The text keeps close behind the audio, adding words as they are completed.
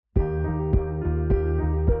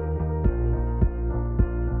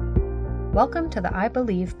Welcome to the I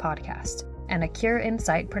Believe podcast, and a Cure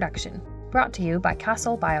Insight production, brought to you by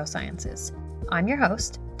Castle Biosciences. I'm your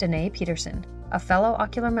host, Danae Peterson, a fellow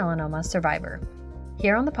ocular melanoma survivor.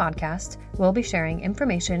 Here on the podcast, we'll be sharing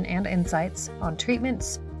information and insights on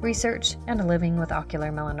treatments, research, and living with ocular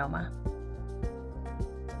melanoma.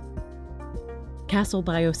 Castle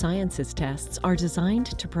Biosciences tests are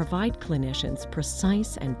designed to provide clinicians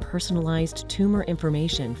precise and personalized tumor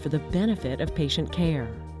information for the benefit of patient care.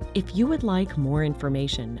 If you would like more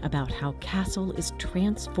information about how Castle is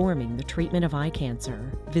transforming the treatment of eye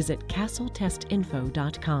cancer, visit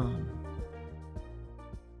castletestinfo.com.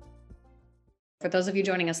 For those of you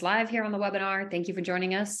joining us live here on the webinar, thank you for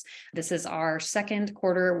joining us. This is our second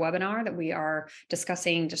quarter webinar that we are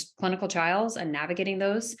discussing just clinical trials and navigating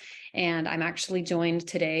those. And I'm actually joined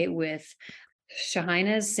today with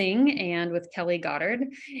Shahnaz Singh and with Kelly Goddard,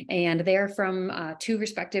 and they are from two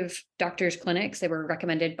respective doctors' clinics. They were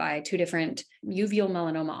recommended by two different uveal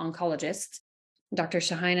melanoma oncologists. Dr.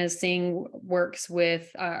 Shahnaz Singh works with,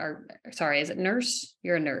 is it nurse?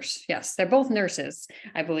 You're a nurse. Yes, they're both nurses,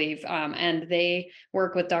 I believe. And they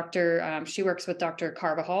work with she works with Dr.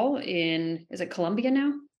 Carvajal is it Columbia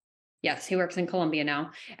now? Yes, he works in Columbia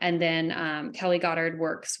now. And then Kelly Goddard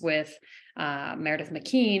works with Meredith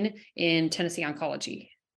McKean in Tennessee Oncology,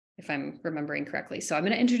 if I'm remembering correctly. So I'm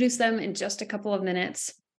going to introduce them in just a couple of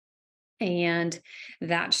minutes, and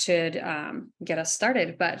that should get us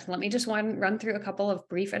started. But let me just run through a couple of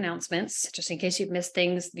brief announcements, just in case you've missed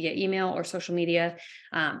things via email or social media.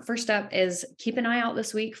 First up is keep an eye out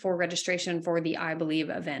this week for registration for the I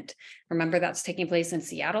Believe event. Remember, that's taking place in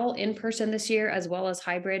Seattle in person this year, as well as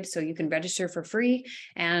hybrid, so you can register for free.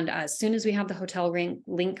 And as soon as we have the hotel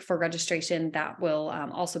link for registration, that will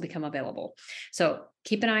also become available. So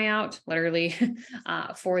keep an eye out, literally,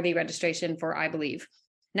 for the registration for I Believe.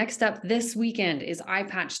 Next up this weekend is eye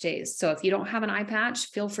patch days. So if you don't have an eye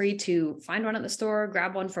patch, feel free to find one at the store,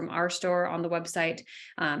 grab one from our store on the website,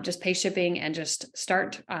 just pay shipping and just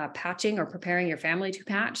start patching or preparing your family to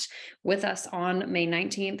patch with us on May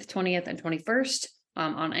 19th, 20th, and 21st.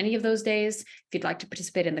 On any of those days. If you'd like to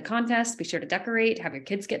participate in the contest, be sure to decorate, have your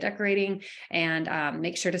kids get decorating, and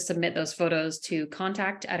make sure to submit those photos to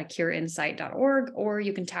contact@acureinsight.org, or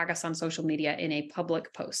you can tag us on social media in a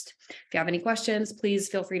public post. If you have any questions, please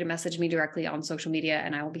feel free to message me directly on social media,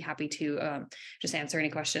 and I will be happy to just answer any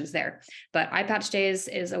questions there. But Eye Patch Days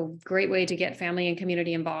is a great way to get family and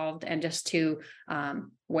community involved, and just to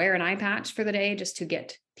wear an eye patch for the day, just to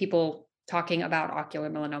get people talking about ocular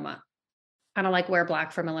melanoma. Kind of like wear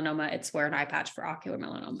black for melanoma, it's wear an eye patch for ocular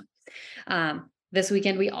melanoma. This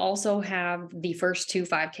weekend, we also have the first two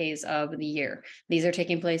 5Ks of the year. These are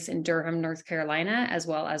taking place in Durham, North Carolina, as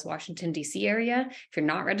well as Washington, D.C. area. If you're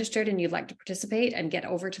not registered and you'd like to participate and get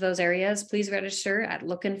over to those areas, please register at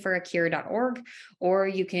lookingforacure.org, or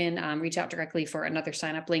you can reach out directly for another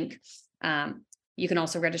sign-up link. You can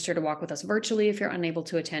also register to walk with us virtually if you're unable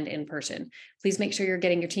to attend in person. Please make sure you're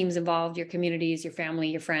getting your teams involved, your communities, your family,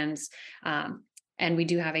 your friends. And we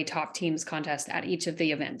do have a top teams contest at each of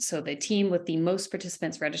the events. So the team with the most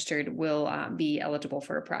participants registered will be eligible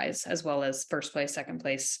for a prize, as well as first place, second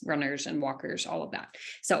place, runners and walkers, all of that.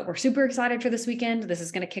 So we're super excited for this weekend. This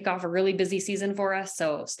is going to kick off a really busy season for us.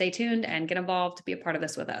 So stay tuned and get involved to be a part of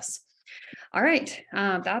this with us. All right,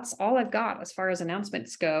 that's all I've got as far as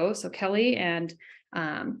announcements go. So Kelly and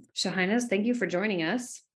Shahnaz, thank you for joining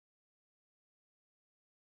us.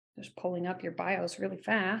 Just pulling up your bios really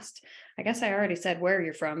fast. I guess I already said where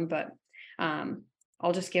you're from, but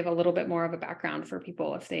I'll just give a little bit more of a background for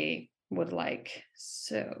people if they would like.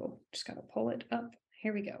 So just got to pull it up.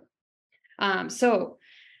 Here we go. So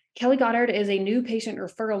Kelly Goddard is a new patient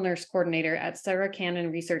referral nurse coordinator at Sarah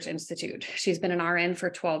Cannon Research Institute. She's been an RN for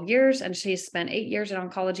 12 years, and she's spent 8 years in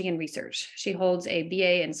oncology and research. She holds a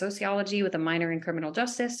BA in sociology with a minor in criminal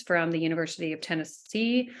justice from the University of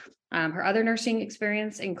Tennessee. Her other nursing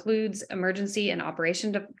experience includes emergency and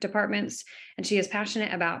operation departments, and she is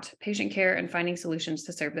passionate about patient care and finding solutions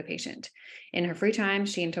to serve the patient. In her free time,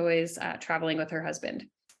 she enjoys traveling with her husband.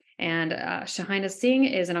 And Shahnaz Singh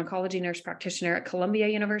is an oncology nurse practitioner at Columbia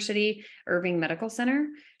University Irving Medical Center.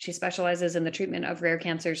 She specializes in the treatment of rare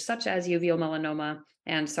cancers such as uveal melanoma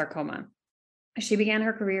and sarcoma. She began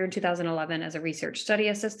her career in 2011 as a research study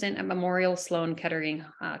assistant at Memorial Sloan Kettering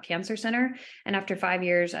Cancer Center. And after 5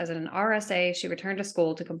 years as an RSA, she returned to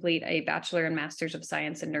school to complete a Bachelor and Master's of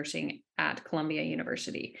Science in Nursing at Columbia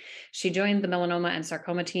University. She joined the melanoma and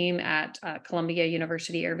sarcoma team at Columbia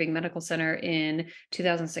University Irving Medical Center in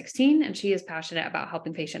 2016, and she is passionate about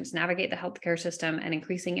helping patients navigate the healthcare system and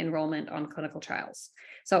increasing enrollment on clinical trials.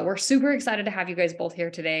 So we're super excited to have you guys both here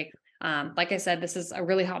today. Like I said, this is a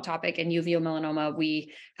really hot topic in uveal melanoma.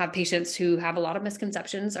 We have patients who have a lot of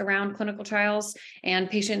misconceptions around clinical trials and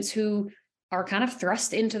patients who are kind of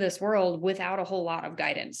thrust into this world without a whole lot of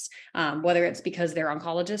guidance, whether it's because their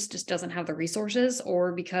oncologist just doesn't have the resources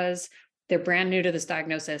or because they're brand new to this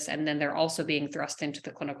diagnosis and then they're also being thrust into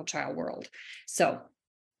the clinical trial world. So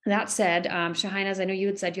that said, Shahnaz, I know you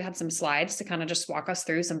had said you had some slides to kind of just walk us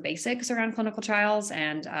through some basics around clinical trials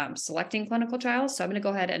and selecting clinical trials. So I'm going to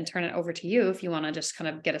go ahead and turn it over to you if you want to just kind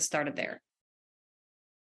of get us started there.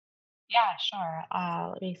 Yeah, sure.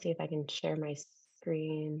 Let me see if I can share my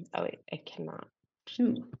screen. Oh, wait, I cannot.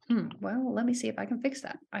 Well, let me see if I can fix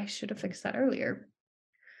that. I should have fixed that earlier.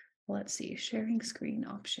 Let's see, sharing screen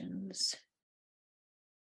options.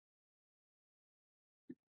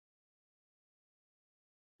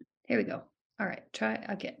 Here we go. All right, try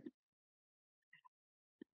again.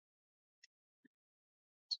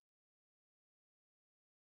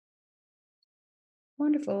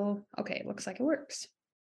 Wonderful. Okay, looks like it works.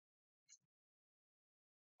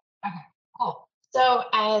 Okay, cool. So,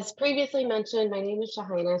 as previously mentioned, my name is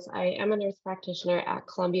Shahnaz. I am a nurse practitioner at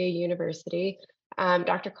Columbia University.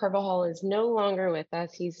 Dr. Carvajal is no longer with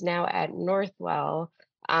us. He's now at Northwell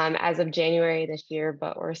as of January this year,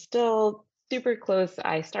 but we're still super close.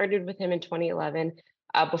 I started with him in 2011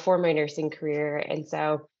 before my nursing career. And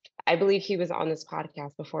so I believe he was on this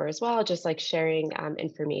podcast before as well, just like sharing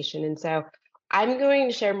information. And so I'm going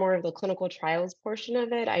to share more of the clinical trials portion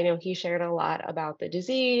of it. I know he shared a lot about the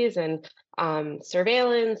disease and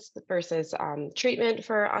surveillance versus treatment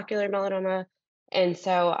for ocular melanoma. And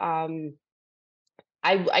so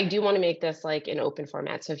I do want to make this like an open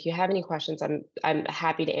format. So if you have any questions, I'm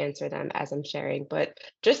happy to answer them as I'm sharing. But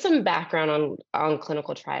just some background on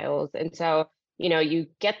clinical trials. And so, you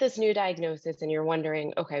get this new diagnosis and you're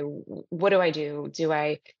wondering, okay, what do I do? Do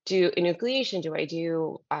I do enucleation? Do I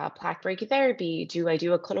do plaque brachytherapy? Do I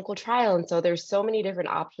do a clinical trial? And so there's so many different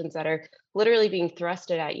options that are literally being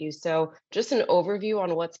thrusted at you. So just an overview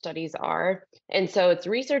on what studies are. And so it's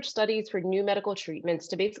research studies for new medical treatments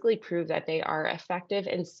to basically prove that they are effective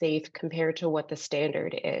and safe compared to what the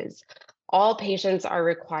standard is. All patients are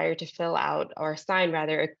required to fill out or sign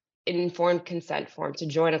rather an informed consent form to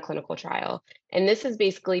join a clinical trial. And this is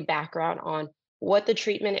basically background on what the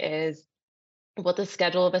treatment is, what the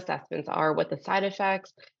schedule of assessments are, what the side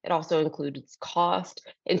effects. It also includes cost.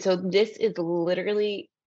 And so this is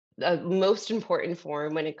literally the most important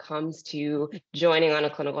form when it comes to joining on a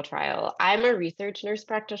clinical trial. I'm a research nurse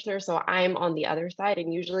practitioner, so I'm on the other side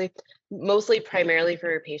and usually mostly primarily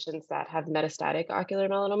for patients that have metastatic ocular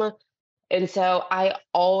melanoma. And so I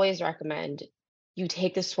always recommend you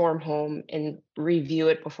take this form home and review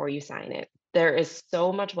it before you sign it. There is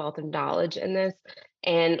so much wealth of knowledge in this,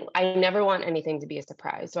 and I never want anything to be a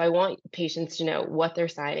surprise. So I want patients to know what they're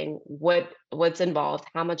signing, what's involved,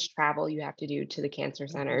 how much travel you have to do to the cancer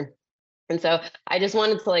center. And so I just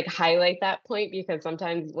wanted to like highlight that point because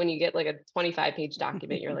sometimes when you get like a 25-page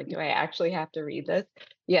document, you're like, do I actually have to read this?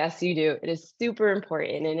 Yes, you do. It is super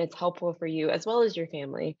important and it's helpful for you as well as your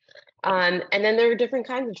family. And then there are different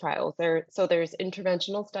kinds of trials. There's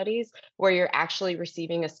interventional studies where you're actually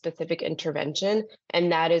receiving a specific intervention,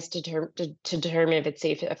 and that is to determine if it's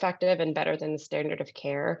safe, effective, and better than the standard of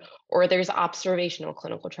care. Or there's observational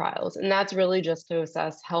clinical trials, and that's really just to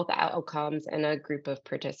assess health outcomes in a group of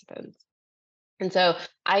participants. And so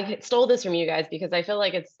I stole this from you guys because I feel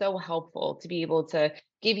like it's so helpful to be able to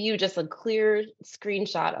give you just a clear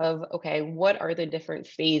screenshot of, okay, what are the different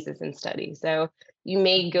phases in study? So you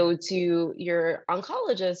may go to your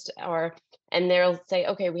oncologist and they'll say,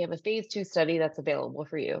 okay, we have a phase 2 study that's available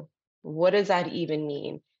for you. What does that even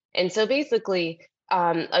mean? And so basically,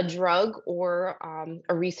 a drug or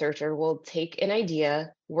a researcher will take an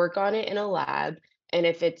idea, work on it in a lab, and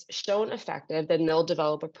if it's shown effective, then they'll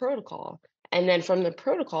develop a protocol. And then from the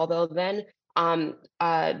protocol, they'll then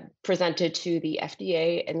present it to the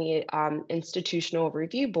FDA and the Institutional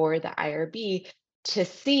Review Board, the IRB, to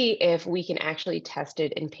see if we can actually test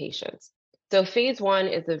it in patients. So phase 1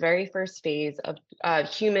 is the very first phase of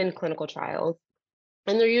human clinical trials,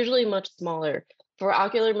 and they're usually much smaller. For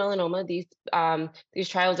ocular melanoma, these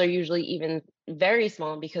trials are usually even very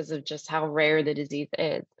small because of just how rare the disease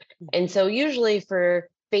is. And so usually for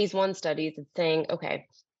phase 1 studies, it's saying, okay,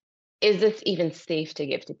 is this even safe to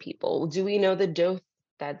give to people? Do we know the dose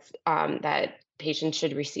that patients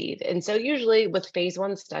should receive? And so usually with phase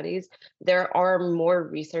 1 studies, there are more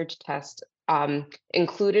research tests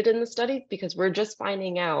included in the studies because we're just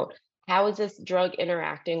finding out, how is this drug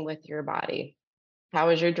interacting with your body? How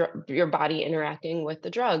is your body interacting with the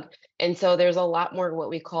drug? And so there's a lot more what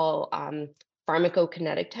we call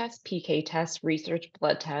pharmacokinetic tests, PK tests, research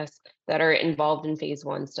blood tests that are involved in phase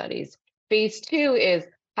 1 studies. Phase 2 is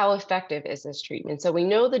how effective is this treatment? So we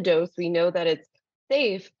know the dose, we know that it's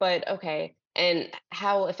safe, but okay, and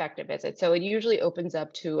how effective is it? So it usually opens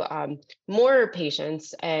up to more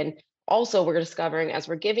patients. And also, we're discovering as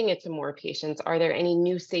we're giving it to more patients, are there any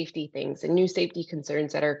new safety things and new safety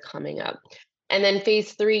concerns that are coming up? And then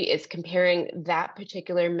phase 3 is comparing that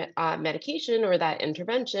particular medication or that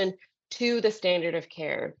intervention to the standard of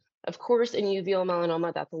care. Of course, in uveal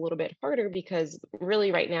melanoma, that's a little bit harder because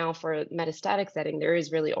really right now for metastatic setting, there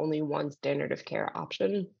is really only one standard of care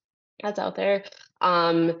option that's out there.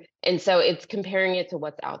 And so it's comparing it to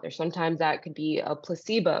what's out there. Sometimes that could be a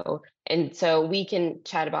placebo. And so we can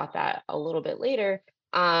chat about that a little bit later.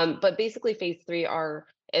 But basically, phase 3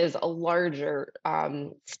 is a larger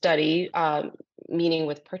study, meaning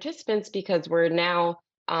with participants, because we're now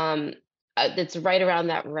it's right around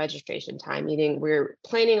that registration time, meaning we're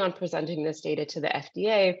planning on presenting this data to the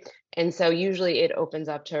FDA. And so usually it opens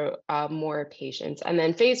up to more patients. And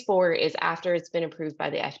then phase 4 is after it's been approved by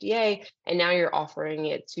the FDA, and now you're offering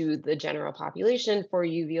it to the general population for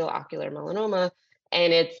uveal ocular melanoma.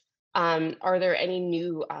 And it's are there any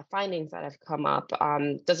new findings that have come up?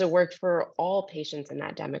 Does it work for all patients in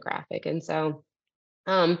that demographic? And so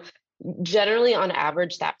generally, on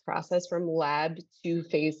average, that process from lab to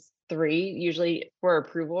phase 3, usually for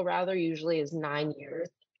approval, rather, usually is 9 years.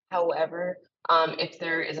 However, if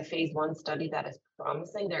there is a phase 1 study that is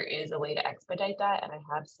promising, there is a way to expedite that, and I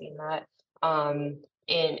have seen that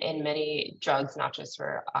in many drugs, not just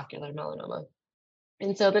for ocular melanoma.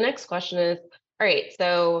 And so the next question is, all right,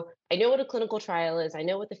 so I know what a clinical trial is, I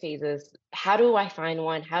know what the phase is. How do I find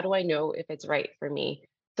one? How do I know if it's right for me?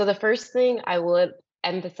 So the first thing I would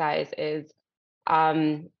emphasize is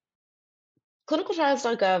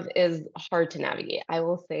clinicaltrials.gov is hard to navigate. I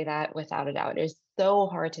will say that without a doubt. It is so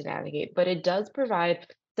hard to navigate, but it does provide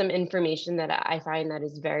some information that I find that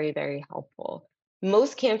is very, very helpful.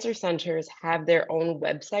 Most cancer centers have their own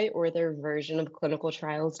website or their version of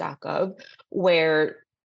clinicaltrials.gov where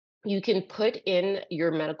you can put in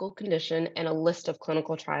your medical condition and a list of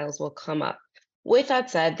clinical trials will come up. With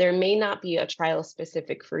that said, there may not be a trial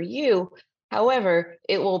specific for you. However,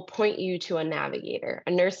 it will point you to a navigator,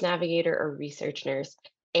 a nurse navigator or research nurse.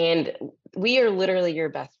 And we are literally your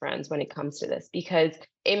best friends when it comes to this because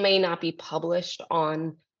it may not be published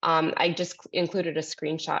on. I just included a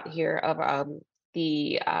screenshot here of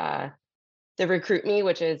the Recruit Me,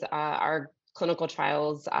 which is our clinical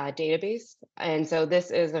trials database. And so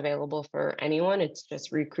this is available for anyone. It's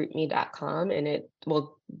just recruitme.com, and it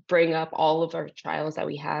will bring up all of our trials that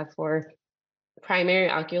we have for primary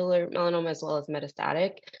ocular melanoma as well as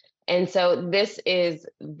metastatic. And so this is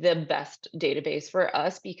the best database for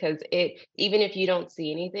us because even if you don't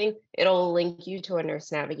see anything, it'll link you to a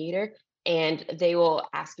nurse navigator and they will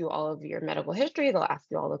ask you all of your medical history. They'll ask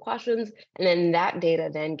you all the questions. And then that data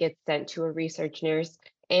then gets sent to a research nurse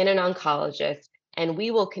and an oncologist. And we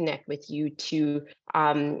will connect with you to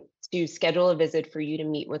schedule a visit for you to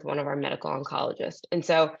meet with one of our medical oncologists. And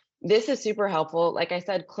so this is super helpful. Like I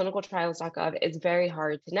said, clinicaltrials.gov is very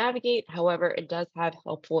hard to navigate. However, it does have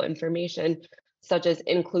helpful information such as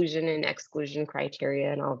inclusion and exclusion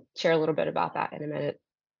criteria. And I'll share a little bit about that in a minute.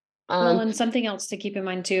 Well, and something else to keep in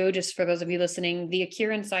mind too, just for those of you listening, the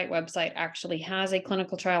Acure Insight website actually has a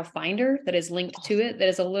clinical trial finder that is linked to it that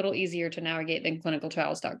is a little easier to navigate than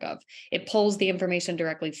clinicaltrials.gov. It pulls the information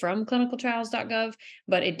directly from clinicaltrials.gov,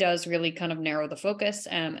 but it does really kind of narrow the focus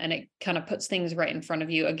and it kind of puts things right in front of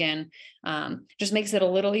you again. Just makes it a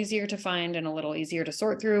little easier to find and a little easier to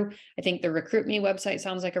sort through. I think the Recruit Me website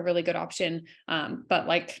sounds like a really good option, but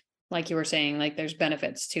like you were saying, like there's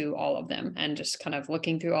benefits to all of them and just kind of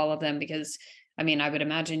looking through all of them because I mean, I would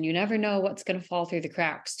imagine you never know what's going to fall through the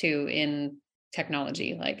cracks too in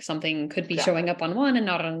technology. Like something could be showing up on one and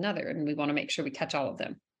not on another. And we want to make sure we catch all of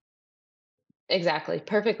them. Exactly.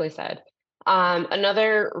 Perfectly said.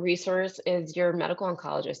 Another resource is your medical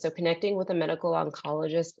oncologist. So connecting with a medical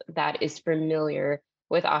oncologist that is familiar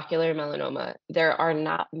with ocular melanoma. There are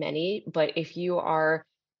not many, but if you are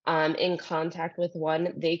in contact with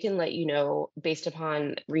one, they can let you know based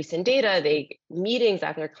upon recent data, meetings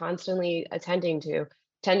that they're constantly tending to,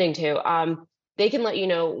 they can let you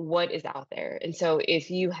know what is out there. And so if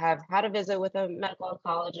you have had a visit with a medical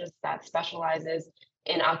oncologist that specializes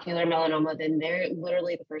in ocular melanoma, then they're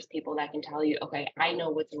literally the first people that can tell you, okay, I know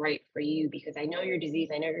what's right for you because I know your disease,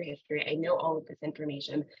 I know your history, I know all of this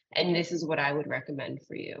information, and this is what I would recommend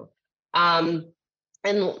for you.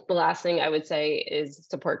 And the last thing I would say is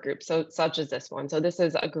support groups, so such as this one. So this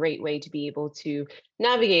is a great way to be able to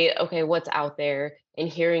navigate, okay, what's out there and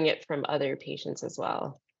hearing it from other patients as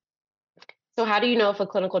well. So how do you know if a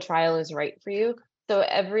clinical trial is right for you? So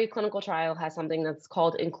every clinical trial has something that's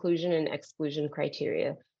called inclusion and exclusion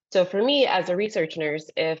criteria. So for me as a research nurse,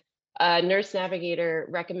 if a nurse navigator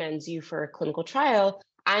recommends you for a clinical trial,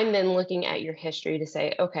 I'm then looking at your history to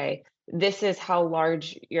say, okay, this is how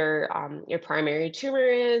large your primary tumor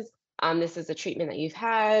is. This is the treatment that you've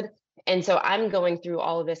had. And so I'm going through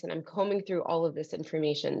all of this and I'm combing through all of this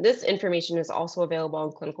information. This information is also available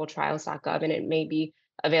on clinicaltrials.gov, and it may be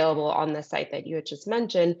available on the site that you had just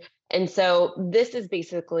mentioned. And so this is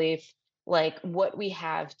basically like what we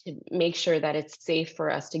have to make sure that it's safe for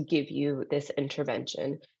us to give you this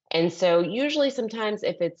intervention. And so usually sometimes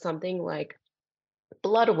if it's something like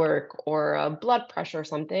blood work or a blood pressure or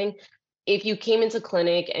something, if you came into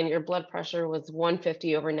clinic and your blood pressure was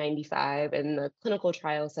 150 over 95 and the clinical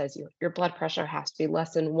trial says your blood pressure has to be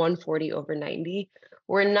less than 140 over 90,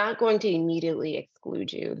 we're not going to immediately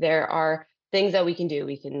exclude you. There are things that we can do.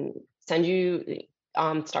 We can send you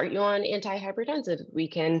start you on antihypertensive. We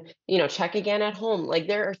can, check again at home. Like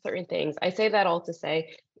there are certain things. I say that all to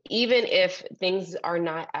say, even if things are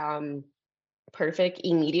not perfect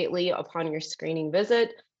immediately upon your screening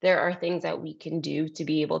visit, there are things that we can do to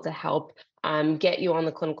be able to help get you on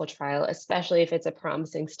the clinical trial, especially if it's a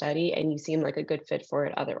promising study and you seem like a good fit for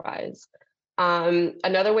it otherwise.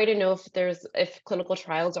 Another way to know if clinical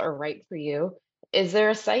trials are right for you, is there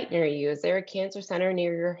a site near you? Is there a cancer center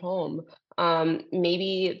near your home?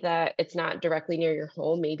 Maybe that it's not directly near your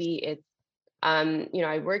home. Maybe it's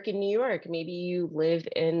I work in New York. Maybe you live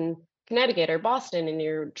in Connecticut or Boston, and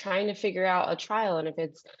you're trying to figure out a trial. And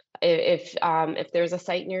if there's a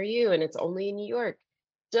site near you and it's only in New York,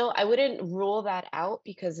 still I wouldn't rule that out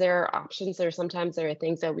because there are options. There are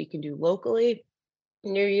things that we can do locally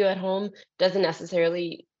near you at home. Doesn't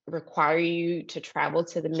necessarily require you to travel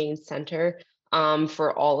to the main center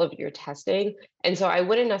for all of your testing. And so I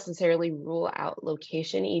wouldn't necessarily rule out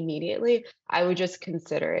location immediately. I would just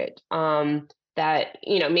consider it. That,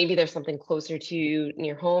 maybe there's something closer to you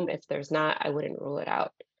near home. If there's not, I wouldn't rule it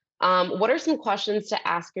out. What are some questions to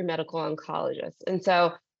ask your medical oncologist? And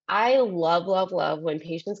so I love, love, love when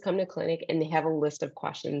patients come to clinic and they have a list of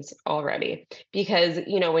questions already. Because,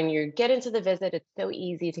 when you get into the visit, it's so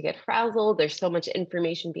easy to get frazzled. There's so much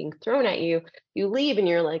information being thrown at you. You leave and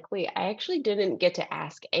you're like, wait, I actually didn't get to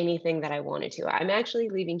ask anything that I wanted to. I'm actually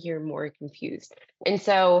leaving here more confused. And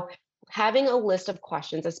so having a list of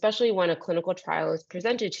questions, especially when a clinical trial is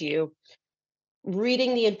presented to you,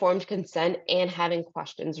 reading the informed consent and having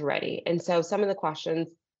questions ready. And so some of the questions: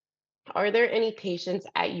 are there any patients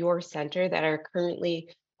at your center that are currently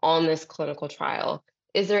on this clinical trial?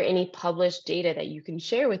 Is there any published data that you can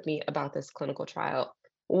share with me about this clinical trial?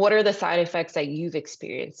 What are the side effects that you've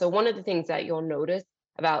experienced? So one of the things that you'll notice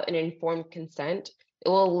about an informed consent, it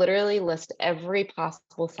will literally list every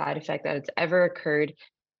possible side effect that has ever occurred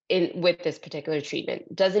with this particular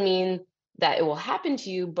treatment. Doesn't mean that it will happen to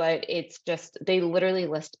you, but it's just they literally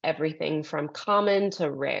list everything from common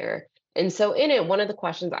to rare. And so in it, one of the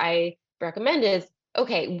questions I recommend is,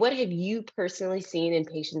 okay, what have you personally seen in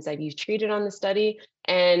patients that you've treated on the study?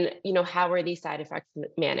 And, how are these side effects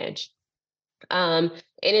managed? In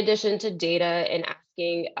addition to data and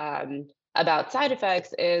asking about side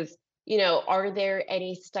effects is, are there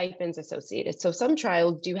any stipends associated? So some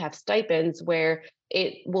trials do have stipends where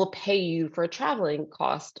it will pay you for a traveling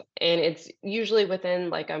cost. And it's usually within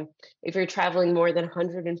if you're traveling more than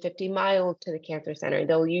 150 miles to the cancer center,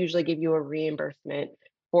 they'll usually give you a reimbursement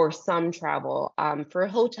for some travel. For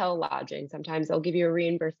hotel lodging, sometimes they'll give you a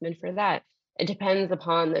reimbursement for that. It depends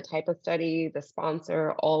upon the type of study, the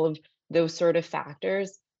sponsor, all of those sort of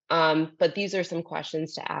factors. But these are some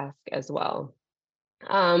questions to ask as well.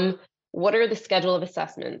 What are the schedule of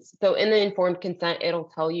assessments? So in the informed consent,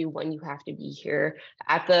 it'll tell you when you have to be here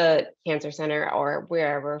at the cancer center or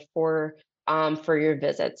wherever for your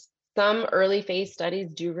visits. Some early phase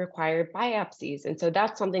studies do require biopsies. And so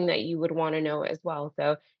that's something that you would want to know as well.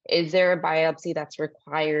 So is there a biopsy that's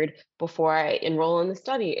required before I enroll in the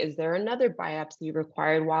study? Is there another biopsy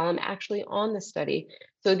required while I'm actually on the study?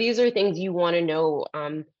 So these are things you want to know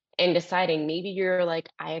and deciding. Maybe you're like,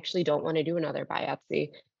 I actually don't want to do another biopsy.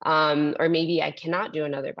 Or maybe I cannot do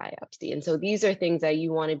another biopsy. And so these are things that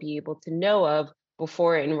you want to be able to know of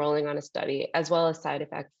before enrolling on a study, as well as side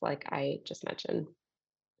effects like I just mentioned.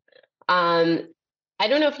 I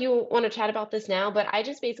don't know if you want to chat about this now, but I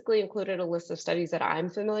just basically included a list of studies that I'm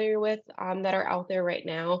familiar with that are out there right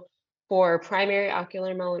now for primary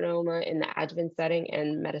ocular melanoma in the adjuvant setting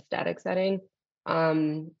and metastatic setting.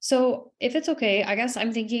 So if it's okay, I guess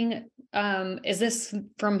I'm thinking, is this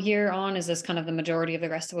from here on, is this kind of the majority of the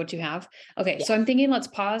rest of what you have? Okay, so I'm Yes. thinking let's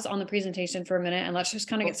pause on the presentation for a minute and let's just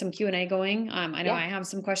kind of get Cool. some Q&A going. I know Yeah, I have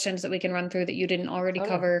some questions that we can run through that you didn't already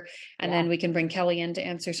totally. cover, and Yeah. then we can bring Kelly in to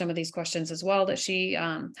answer some of these questions as well that she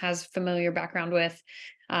has familiar background with.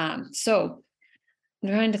 So I'm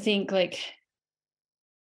trying to think like,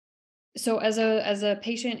 so as a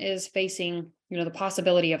patient is facing, the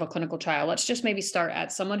possibility of a clinical trial, let's just maybe start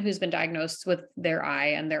at someone who's been diagnosed with their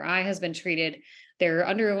eye and their eye has been treated, they're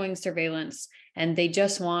undergoing surveillance, and they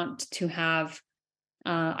just want to have,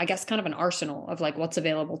 I guess, kind of an arsenal of like what's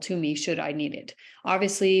available to me should I need it.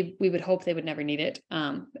 Obviously, we would hope they would never need it,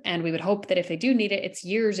 and we would hope that if they do need it, it's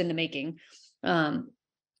years in the making. Um,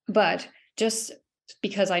 but just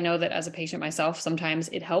because I know that as a patient myself, sometimes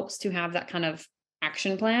it helps to have that kind of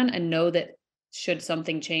action plan and know that should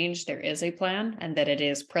something change, there is a plan and that it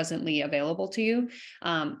is presently available to you.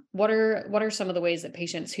 What are some of the ways that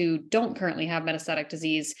patients who don't currently have metastatic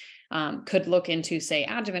disease could look into, say,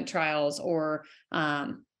 adjuvant trials, or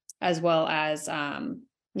as well as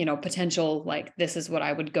potential, like, this is what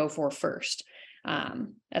I would go for first,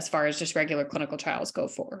 as far as just regular clinical trials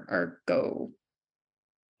go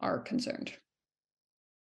are concerned.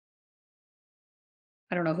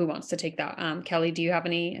 I don't know who wants to take that. Kelly, do you have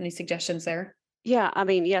any suggestions there? Yeah, I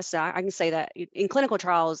mean, yes, I can say that in clinical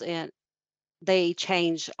trials, and they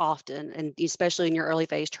change often, and especially in your early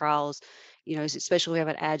phase trials, especially we have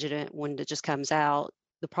an adjuvant when it just comes out.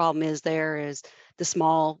 The problem is there is the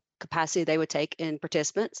small capacity they would take in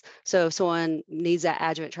participants. So if someone needs that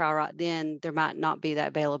adjuvant trial right then, there might not be that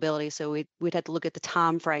availability. So we'd have to look at the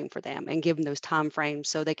time frame for them and give them those time frames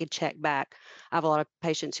so they could check back. I have a lot of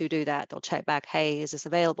patients who do that. They'll check back, hey, is this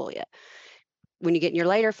available yet? When you get in your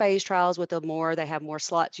later phase trials with they have more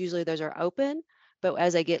slots. Usually those are open, but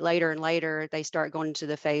as they get later and later, they start going into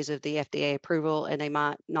the phase of the FDA approval, and they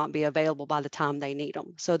might not be available by the time they need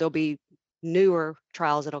them. So there'll be newer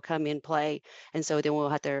trials that'll come in play, and so then we'll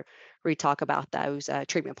have to re-talk about those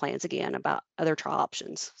treatment plans again, about other trial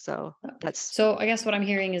options. So that's So I guess what I'm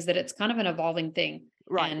hearing is that it's kind of an evolving thing,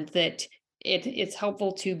 right. and that it's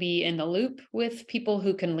helpful to be in the loop with people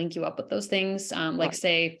who can link you up with those things. Like, Right.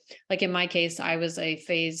 say, like in my case, I was a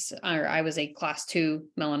class 2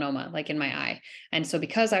 melanoma, like in my eye. And so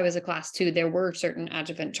because I was a class 2, there were certain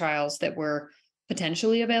adjuvant trials that were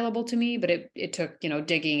potentially available to me, but it took,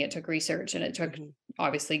 digging, it took research, and it took Hmm.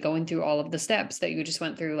 obviously going through all of the steps that you just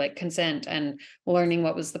went through, like consent and learning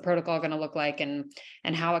what was the protocol going to look like, and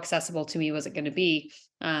how accessible to me was it going to be.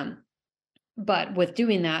 But with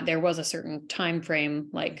doing that, there was a certain time frame.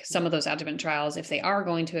 Like Hmm. some of those adjuvant trials, if they are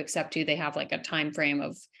going to accept you, they have like a time frame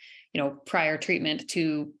of, prior treatment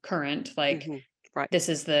to current. Like, Hmm. Right. this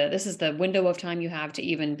is the window of time you have to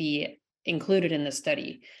even be included in the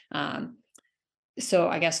study. So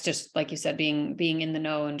I guess, just like you said, being in the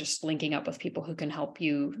know and just linking up with people who can help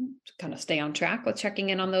you kind of stay on track with checking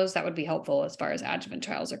in on those, that would be helpful as far as adjuvant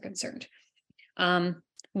trials are concerned. Um,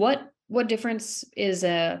 what difference is,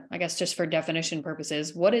 I guess, just for definition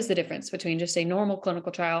purposes, what is the difference between just a normal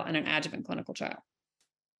clinical trial and an adjuvant clinical trial?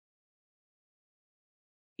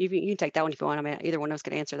 You can take that one if you want. I mean, either one of us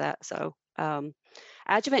can answer that. So,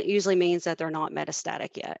 adjuvant usually means that they're not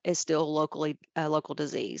metastatic yet. It's still local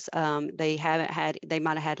disease. They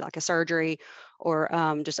might have had like a surgery, or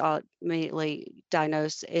just immediately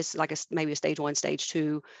diagnosed. It's like maybe a stage 1, stage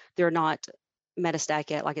 2. They're not metastatic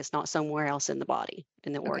yet, like it's not somewhere else in the body,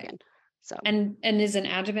 in the Okay. organ. So, And is an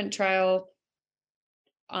adjuvant trial,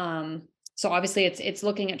 so obviously it's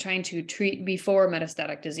looking at trying to treat before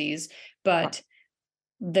metastatic disease, right. but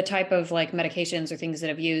the type of like medications or things that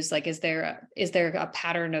have used, like, is there a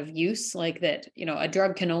pattern of use, like that, a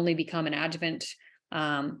drug can only become an adjuvant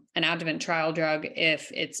trial drug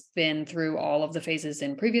if it's been through all of the phases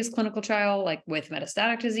in previous clinical trial, like with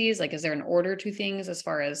metastatic disease? Like, is there an order to things as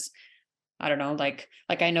far as, I don't know, like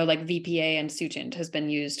I know like VPA and Sutent has been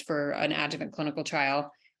used for an adjuvant clinical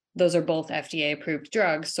trial. Those are both FDA approved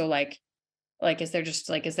drugs. So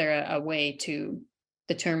is there a way to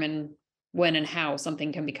determine when and how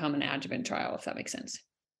something can become an adjuvant trial, if that makes sense?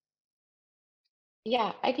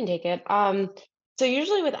 Yeah, I can take it. So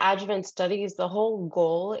usually with adjuvant studies, the whole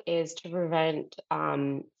goal is to prevent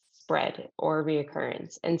spread or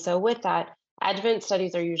reoccurrence. And so with that, adjuvant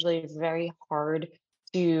studies are usually very hard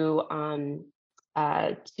to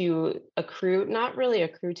accrue, not really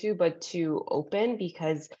accrue to, but to open,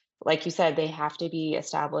 because like you said, they have to be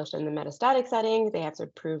established in the metastatic setting. They have to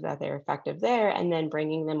prove that they're effective there, and then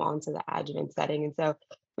bringing them onto the adjuvant setting. And so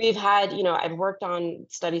we've had, I've worked on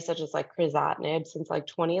studies such as like crizotinib since like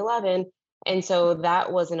 2011, And so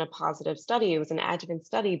that wasn't a positive study. It was an adjuvant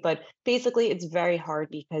study, but basically it's very hard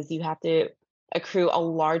because you have to accrue a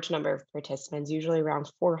large number of participants, usually around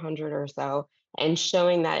 400 or so, and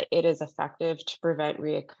showing that it is effective to prevent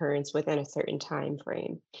reoccurrence within a certain time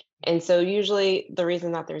frame. And so usually the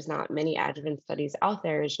reason that there's not many adjuvant studies out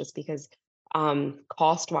there is just because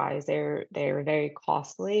cost wise they're very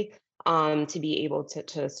costly to be able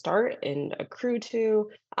to start and accrue to,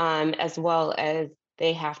 as well as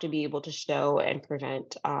they have to be able to show and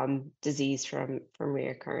prevent disease from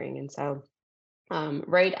reoccurring. And so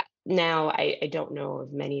right now, I don't know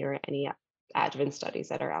of many or any adjuvant studies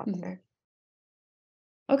that are out Mhm. there.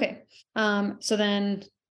 Okay. So then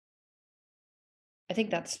I think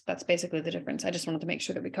that's basically the difference. I just wanted to make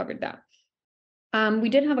sure that we covered that. We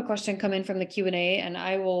did have a question come in from the Q&A, and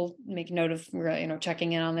I will make note of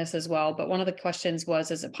checking in on this as well. But one of the questions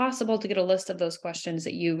was, is it possible to get a list of those questions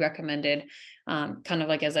that you recommended, kind of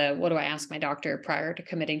like as a, what do I ask my doctor prior to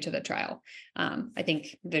committing to the trial? I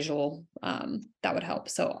think visual, that would help.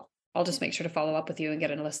 So I'll just make sure to follow up with you and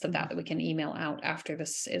get a list of that we can email out after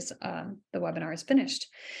this is the webinar is finished.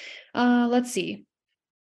 Let's see.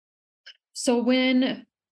 So when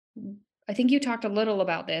I think you talked a little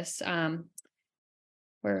about this.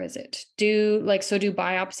 Where is it? Do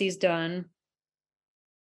biopsies done?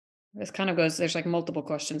 This kind of goes, there's like multiple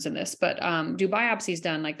questions in this, but do biopsies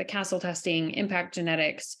done, like the Castle testing, Impact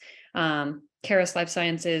Genetics, Caris Life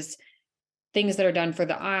Sciences, things that are done for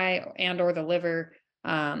the eye and or the liver,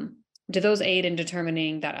 do those aid in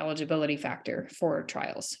determining that eligibility factor for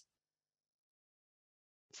trials?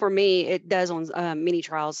 For me, it does on many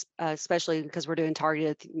trials, especially because we're doing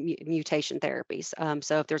targeted mutation therapies.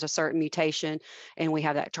 So if there's a certain mutation and we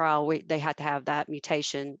have that trial, they have to have that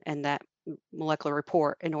mutation and that molecular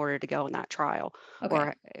report in order to go in that trial.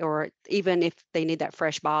 Okay. Or even if they need that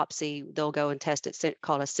fresh biopsy, they'll go and test it,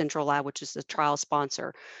 called a central lab, which is the trial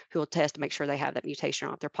sponsor, who will test to make sure they have that mutation,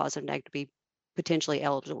 or if they're positive, negative, to be potentially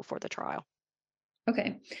eligible for the trial.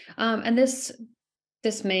 Okay. And this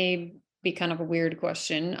may be kind of a weird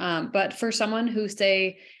question, but for someone who,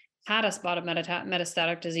 say, had a spot of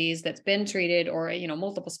metastatic disease that's been treated, or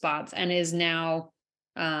multiple spots, and is now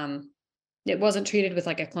it wasn't treated with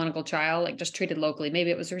like a clinical trial, like just treated locally,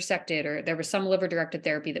 maybe it was resected or there was some liver directed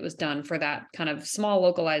therapy that was done for that kind of small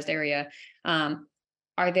localized area,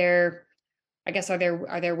 are there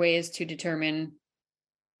ways to determine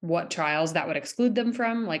what trials that would exclude them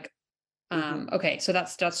from, like okay, so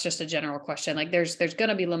that's just a general question. Like there's going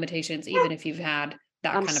to be limitations even if you've had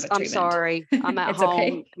that kind of a treatment. I'm sorry. I'm at It's home.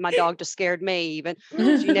 okay. My dog just scared me even.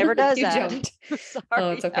 She never does You that. jumped. Sorry.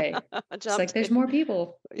 Oh, it's okay. I It's jumped. like there's more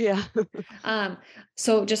people. Yeah.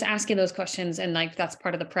 So just asking those questions, and like that's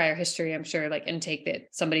part of the prior history, I'm sure, like intake that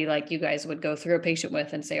somebody like you guys would go through a patient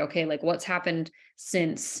with and say, okay, like what's happened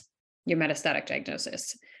since your metastatic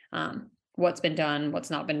diagnosis? What's been done, what's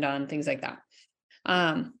not been done, things like that.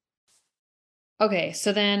 Okay,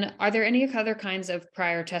 so then are there any other kinds of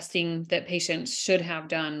prior testing that patients should have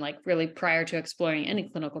done, like really prior to exploring any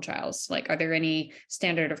clinical trials? Like, are there any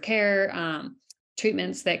standard of care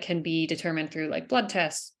treatments that can be determined through like blood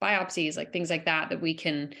tests, biopsies, like things like that, that we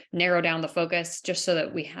can narrow down the focus just so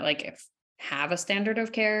that we have a standard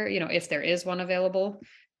of care, if there is one available?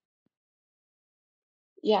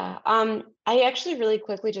 Yeah, I actually really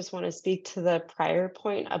quickly just want to speak to the prior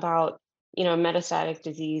point about, metastatic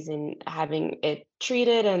disease and having it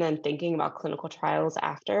treated and then thinking about clinical trials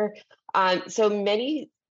after. So many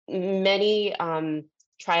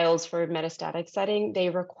trials for metastatic setting, they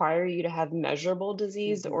require you to have measurable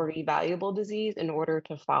disease or evaluable disease in order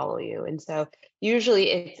to follow you. And so usually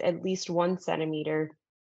it's at least 1 centimeter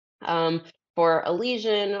for a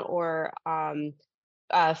lesion, or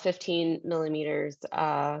 15 millimeters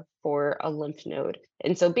for a lymph node.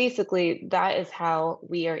 And so basically, that is how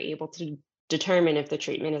we are able to determine if the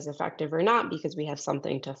treatment is effective or not, because we have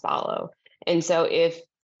something to follow. And so if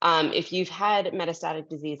you've had metastatic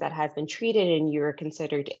disease that has been treated and you're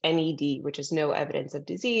considered NED, which is no evidence of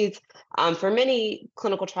disease, for many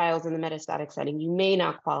clinical trials in the metastatic setting, you may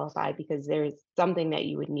not qualify because there's something that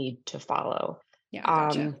you would need to follow. Yeah,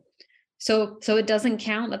 gotcha. So it doesn't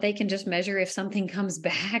count that they can just measure if something comes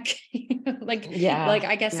back. Like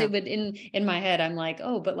I guess it would, in my head, I'm like,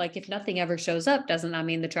 oh, but like if nothing ever shows up, doesn't that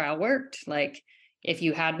mean the trial worked? Like if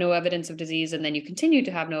you had no evidence of disease and then you continue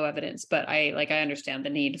to have no evidence, but I understand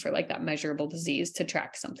the need for like that measurable disease to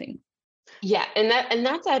track something. Yeah, and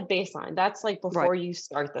that's at baseline. That's like Right. before you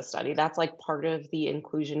start the study. That's like part of the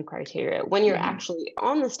inclusion criteria. When you're Mhm. actually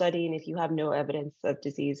on the study and if you have no evidence of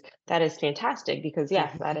disease, that is fantastic because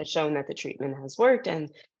yes, that Mhm. has shown that the treatment has worked and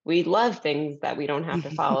we love things that we don't have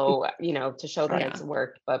to follow, to show that it's Yeah.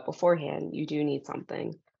 worked. But beforehand, you do need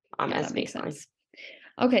something Yeah, as that makes baseline. sense.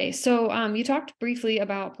 Okay, so you talked briefly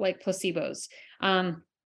about like placebos. Um,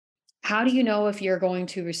 how do you know if you're going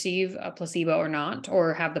to receive a placebo or not,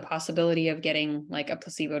 or have the possibility of getting like a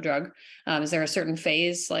placebo drug? Is there a certain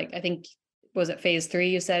phase? Like I think was it phase 3?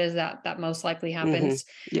 You said is that most likely Mhm. happens.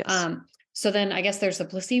 Yes. So then I guess there's a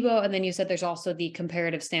placebo, and then you said there's also the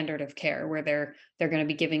comparative standard of care, where they're going to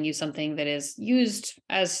be giving you something that is used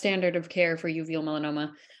as standard of care for uveal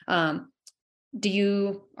melanoma. Um,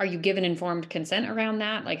 are you given informed consent around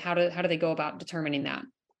that? Like how do they go about determining that?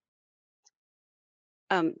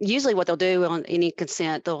 Usually what they'll do on any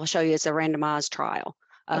consent, they'll show you it's a randomized trial.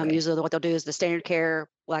 Okay. Usually what they'll do is the standard care,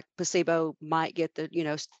 like placebo might get the,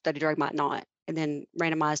 study drug might not, and then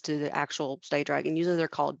randomized to the actual study drug. And usually they're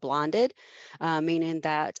called blinded, meaning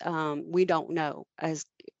that we don't know as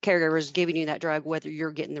caregivers giving you that drug whether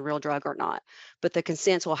you're getting the real drug or not. But the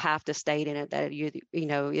consents will have to state in it that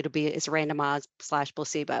it's randomized slash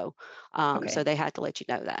placebo. So Okay. they have to let you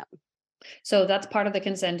know that. So that's part of the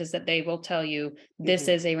consent, is that they will tell you this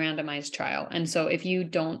Hmm. is a randomized trial. And so if you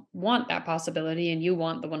don't want that possibility and you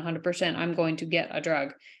want the 100%, I'm going to get a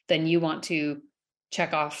drug, then you want to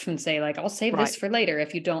check off and say like, I'll save Right. this for later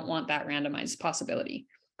if you don't want that randomized possibility.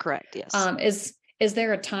 Correct. Yes. Is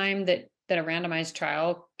there a time that a randomized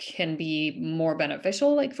trial can be more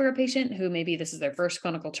beneficial, like for a patient who maybe this is their first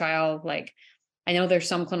clinical trial? Like, I know there's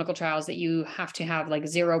some clinical trials that you have to have like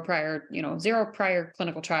zero prior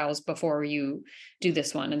clinical trials before you do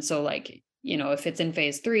this one. And so, like, if it's in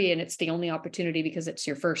phase 3 and it's the only opportunity because it's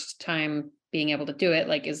your first time being able to do it,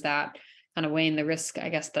 like, is that kind of weighing the risk, I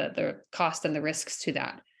guess, the cost and the risks to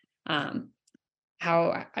that? Um,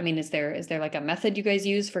 I mean, is there like a method you guys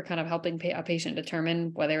use for kind of helping a patient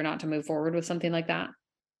determine whether or not to move forward with something like that?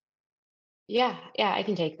 Yeah, yeah, I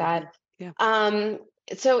can take Hmm. that. Yeah. Um,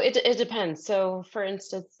 so it depends. So for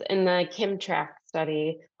instance, in the KIMTRAC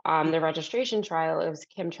study, the registration trial, it was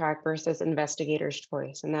KIMTRAC versus investigator's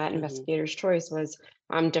choice. And that Hmm. investigator's choice was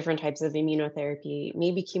different types of immunotherapy.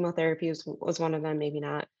 Maybe chemotherapy was one of them, maybe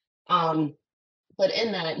not. Um, but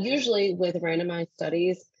in that, usually with randomized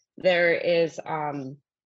studies, there is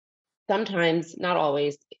sometimes, not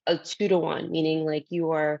always, a 2 to 1, meaning like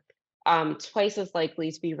you are twice as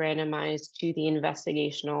likely to be randomized to the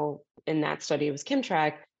investigational in that study was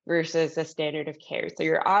Kimtrack versus the standard of care. So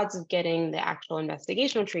your odds of getting the actual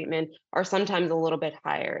investigational treatment are sometimes a little bit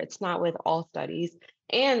higher. It's not with all studies.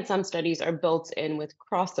 And some studies are built in with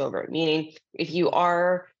crossover, meaning if you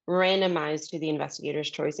are randomized to the investigator's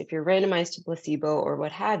choice, if you're randomized to placebo or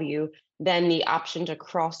what have you, then the option to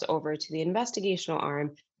cross over to the investigational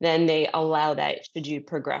arm, then they allow that should you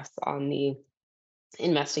progress on the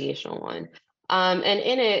investigational one. And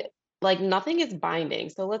in it, like nothing is binding.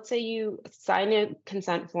 So let's say you sign a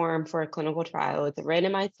consent form for a clinical trial, it's a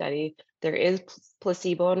randomized study, there is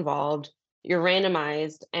placebo involved, you're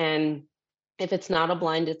randomized, and if it's not a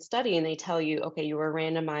blinded study and they tell you, okay, you were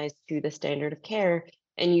randomized to the standard of care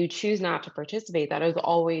and you choose not to participate, that is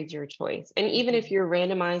always your choice. And even if Hmm. you're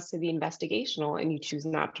randomized to the investigational and you choose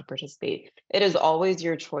not to participate, it is always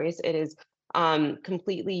your choice. It is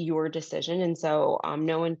completely your decision. And so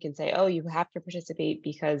no one can say, oh, you have to participate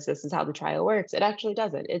because this is how the trial works. It actually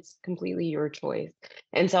doesn't. It's completely your choice.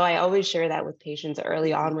 And so I always share that with patients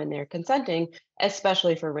early Hmm. on when they're consenting,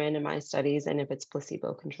 especially for randomized studies and if it's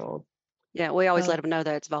placebo controlled. Yeah. We always let Well, them know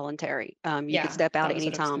that it's voluntary. You can yeah, step out that at was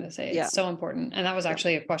any what I was going time. to say. Yeah. It's so important. And that was Yeah.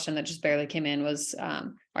 actually a question that just barely came in was,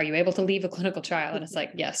 are you able to leave a clinical trial? And it's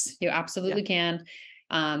like, yes, you Yeah. absolutely can.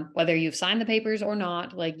 Whether you've signed the papers or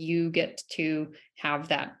not, like you get to have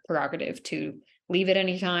that prerogative to leave at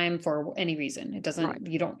any time for any reason. It Right. doesn't,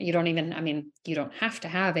 you don't even, I mean, you don't have to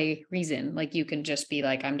have a reason. Like you can just be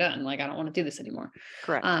like, I'm done. Like, I don't want to do this anymore.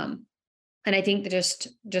 Correct. Um, and I think that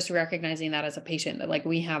just recognizing that as a patient, that like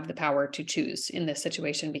we have the power to choose in this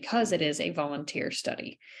situation because it Hmm. is a volunteer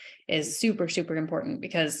study is super, super important,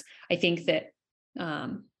 because I think that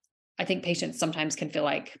um I think patients sometimes can feel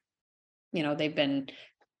like, they've been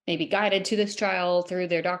maybe guided to this trial through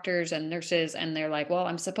their doctors and nurses, and they're like, well,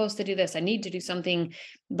 I'm supposed to do this, I need to do something.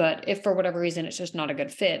 But if for whatever reason it's just not a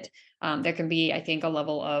good fit, there can be, I think, a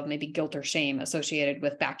level of maybe guilt or shame associated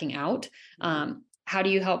with backing out. Hmm. How do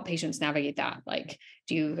you help patients navigate that? Like,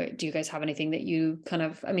 do you guys have anything that you kind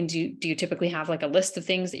of, I mean, do you typically have like a list of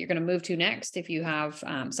things that you're going to move to next if you have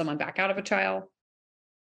someone back out of a trial?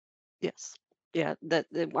 Yes. Yeah,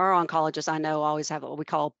 our oncologists I know always have what we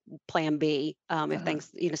call Plan B. If Uh-huh.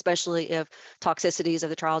 things, especially if toxicities of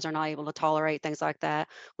the trials are not able to tolerate things like that,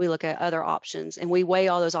 we look at other options and we weigh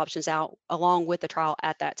all those options out along with the trial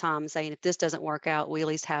at that time, saying if this doesn't work out, we at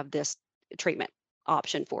least have this treatment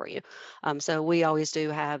option for you. So we always do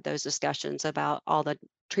have those discussions about all the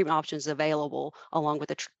treatment options available along with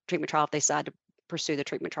the treatment trial if they decide to pursue the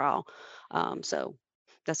treatment trial. So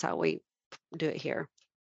that's how we do it here.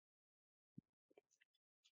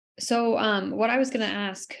 So, what I was going to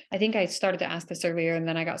ask, I think I started to ask this earlier and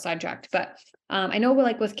then I got sidetracked, but I know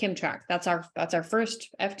like with Kimtrack, that's our first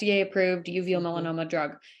FDA approved uveal Mhm. melanoma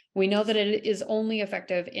drug. We know that it is only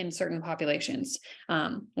effective in certain populations,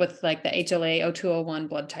 with like the HLA-O201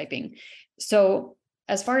 blood typing. So,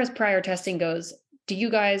 as far as prior testing goes, do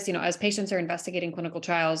you guys, as patients are investigating clinical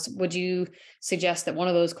trials, would you suggest that one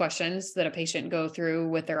of those questions that a patient go through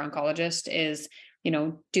with their oncologist is,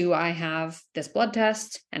 do I have this blood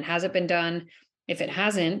test and has it been done? If it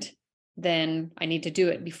hasn't, then I need to do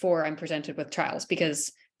it before I'm presented with trials,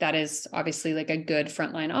 because that is obviously like a good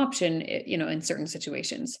frontline option, in certain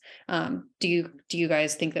situations. Do you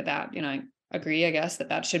guys think that, agree, I guess,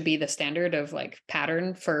 that should be the standard of like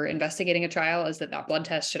pattern for investigating a trial, is that blood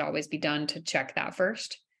test should always be done to check that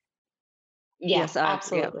first? Yeah, Yes, yeah,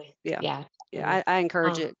 absolutely. yeah, Yeah. yeah. I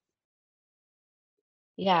encourage Um, it.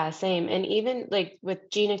 yeah, same. And even like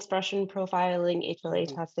with gene expression profiling, HLA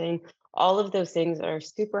Mhm. testing, all of those things are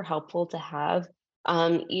super helpful to have.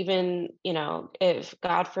 Even, if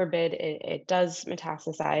God forbid it does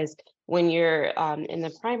metastasize, when you're in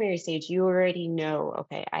the primary stage, you already know,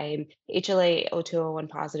 okay, I'm HLA-O201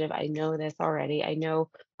 positive. I know this already. I know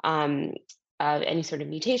um, any sort of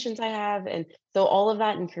mutations I have. And so all of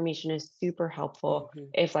that information is super helpful Mhm.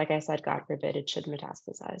 if, like I said, God forbid, it should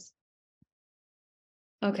metastasize.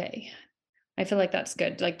 Okay. I feel like that's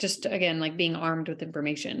good. Like, just again, like being armed with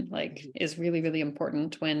information, like, Mhm. is really, really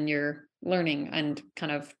important when you're learning and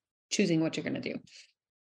kind of choosing what you're going to do.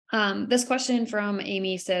 This question from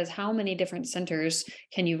Amy says, how many different centers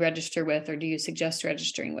can you register with, or do you suggest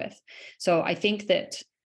registering with? So I think that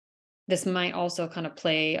this might also kind of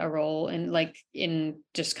play a role in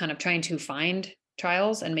just kind of trying to find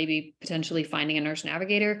trials and maybe potentially finding a nurse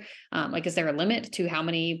navigator. Like, is there a limit to how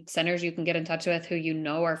many centers you can get in touch with who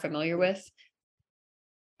are familiar with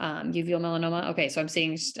uveal melanoma? Okay, so I'm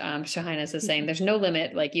seeing Shahnaz is saying there's no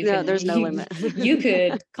limit. Like, you No, can there's no limit. you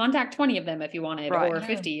could contact 20 of them if you wanted, Right. or Yeah.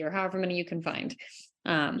 50, or however many you can find.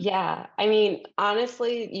 Um, Yeah, I mean,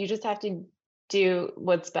 honestly, you just have to do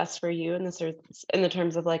what's best for you in in the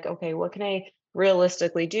terms of like, okay, what can I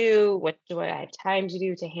realistically do? What do I have time to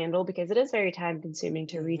do to handle? Because it is very time consuming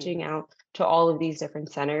to Mhm. reaching out to all of these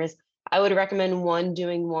different centers. I would recommend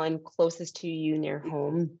doing one closest to you near Mhm.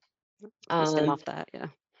 home. And stem Um, off that, yeah.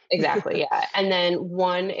 exactly, yeah. And then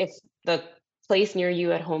one, if the place near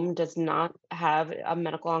you at home does not have a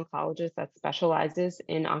medical oncologist that specializes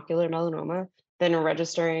in ocular melanoma, then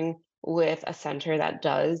registering with a center that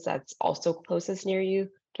does, that's also closest near you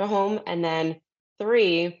to home. And then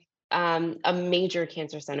three, a major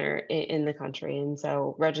cancer center in the country. And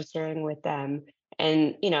so registering with them.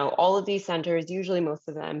 And, all of these centers, usually most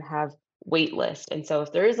of them have wait list. And so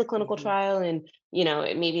if there is a clinical Mhm. trial and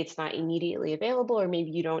maybe it's not immediately available, or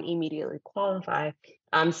maybe you don't immediately qualify,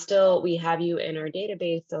 still we have you in our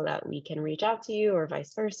database so that we can reach out to you, or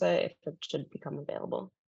vice versa if it should become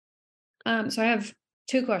available. so I have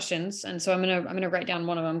two questions, and so I'm gonna write down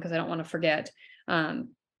one of them because I don't want to forget.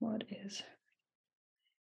 What is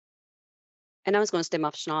And I was gonna stem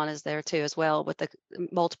off Shahnaz there too as well with the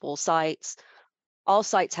multiple sites. All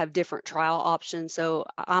sites have different trial options. So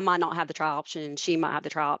I might not have the trial option and she might have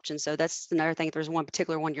the trial option. So that's another thing. If there's one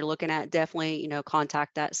particular one you're looking at, definitely,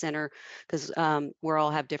 contact that center because we're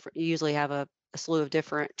all have different, you usually have a slew of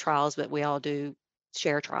different trials, but we all do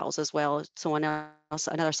share trials as well. Someone else,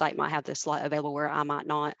 another site might have this slot available where I might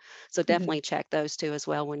not. So Mhm. definitely check those two as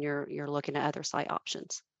well when you're looking at other site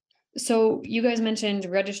options. So you guys mentioned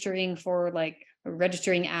registering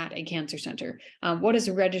at a cancer center. What does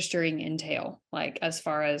registering entail? Like, as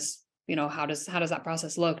far as, how does that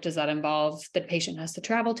process look? Does that involve the patient has to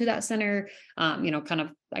travel to that center? Kind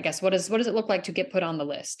of, I guess, what does it look like to get put on the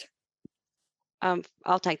list?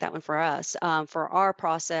 I'll take that one for us. For our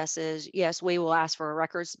processes, yes, we will ask for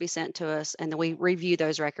records to be sent to us, and then we review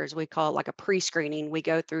those records. We call it like a pre-screening. We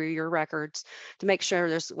go through your records to make sure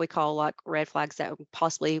there's we call like red flags that would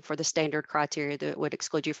possibly for the standard criteria that would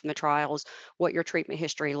exclude you from the trials, what your treatment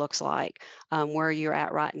history looks like, where you're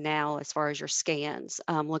at right now as far as your scans,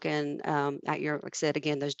 looking at your, like I said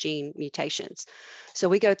again, those gene mutations. So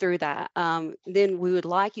we go through that. Then we would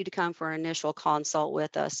like you to come for an initial consult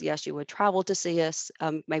with us. Yes, you would travel to see us,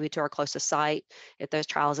 maybe to our closest site if there's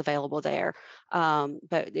trials available there.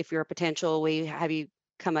 But if you're a potential, we have you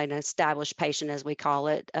come an established patient, as we call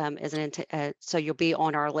it, as so you'll be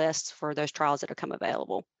on our list for those trials that will come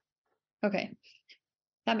available. Okay.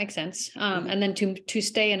 That makes sense. Mhm. And then to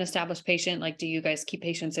stay an established patient, like, do you guys keep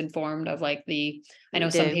patients informed of like I know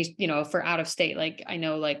We some do. patients, for out of state, like I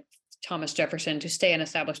know like Thomas Jefferson, to stay an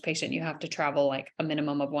established patient, you have to travel like a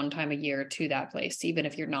minimum of one time a year to that place, even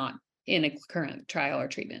if you're not in a current trial or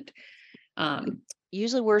treatment.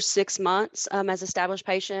 Usually we're 6 months as established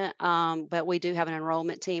patient, but we do have an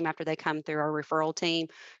enrollment team after they come through our referral team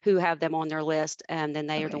who have them on their list, and then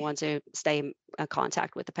they are the Okay. ones who stay in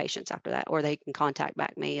contact with the patients after that, or they can contact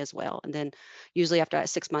back me as well. And then usually after that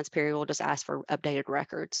 6 months period, we'll just ask for updated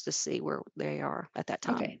records to see where they are at that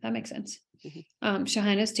time. Okay. That makes sense. Mhm.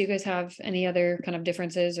 Shahnaz, do you guys have any other kind of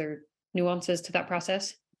differences or nuances to that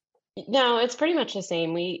process? No, it's pretty much the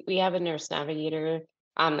same. We have a nurse navigator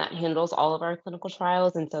that handles all of our clinical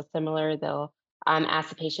trials, and so similar, they'll ask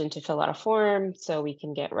the patient to fill out a form so we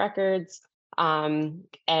can get records,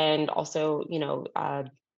 and also,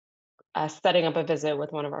 setting up a visit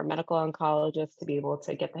with one of our medical oncologists to be able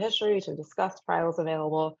to get the history to discuss trials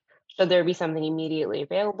available. Should there be something immediately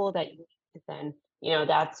available that you need, then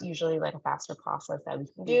that's usually like a faster process that we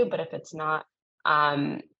can do. But if it's not,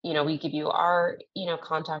 we give you our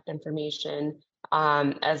contact information,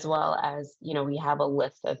 as well as we have a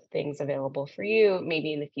list of things available for you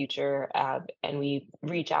maybe in the future, and we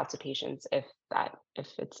reach out to patients if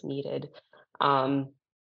it's needed. Um,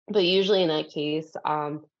 but usually in that case,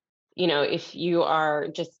 if you are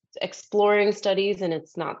just exploring studies and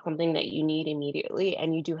it's not something that you need immediately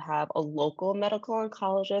and you do have a local medical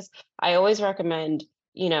oncologist, I always recommend,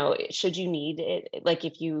 should you need it, like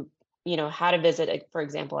if you had a visit, for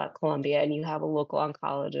example, at Columbia and you have a local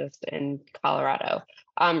oncologist in Colorado,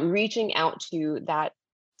 reaching out to that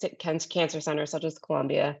cancer center such as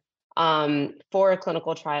Columbia, for a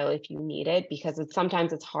clinical trial if you need it, because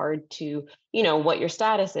sometimes it's hard to what your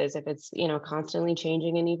status is if it's constantly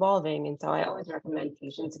changing and evolving. And so I always recommend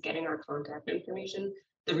patients getting our contact information,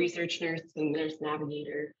 the research nurse and nurse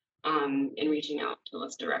navigator, and reaching out to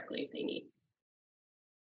us directly if they need.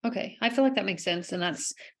 Okay. I feel like that makes sense. And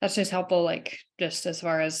that's just helpful, like just as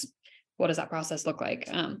far as what does that process look like?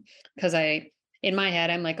 Because in my head,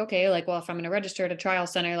 I'm like, okay, like, well, if I'm going to register at a trial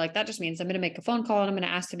center, like that just means I'm going to make a phone call and I'm going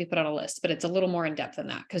to ask to be put on a list. But it's a little more in depth than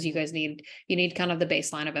that, because you guys need kind of the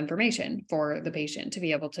baseline of information for the patient to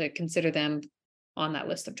be able to consider them on that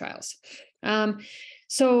list of trials.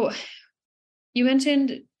 So you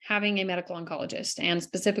mentioned having a medical oncologist, and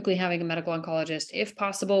specifically having a medical oncologist, if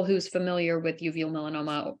possible, who's familiar with uveal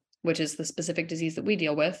melanoma, which is the specific disease that we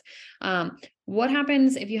deal with. What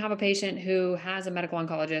happens if you have a patient who has a medical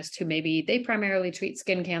oncologist who maybe they primarily treat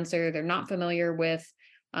skin cancer, they're not familiar with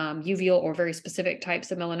uveal or very specific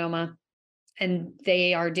types of melanoma, and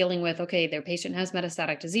they are dealing with, okay, their patient has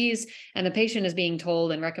metastatic disease and the patient is being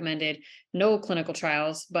told and recommended no clinical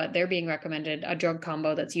trials, but they're being recommended a drug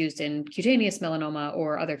combo that's used in cutaneous melanoma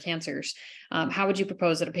or other cancers. How would you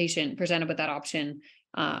propose that a patient presented with that option,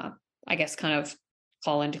 I guess, kind of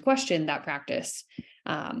call into question that practice?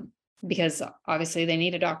 Because obviously they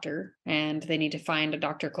need a doctor and they need to find a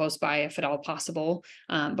doctor close by if at all possible.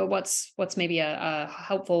 But what's maybe a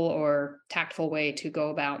helpful or tactful way to go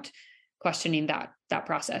about questioning that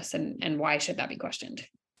process, and why should that be questioned?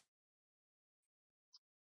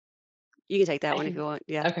 You can take that I one if can. you want.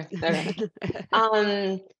 Yeah. Okay.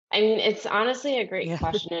 Okay. I mean, it's honestly a great Yeah.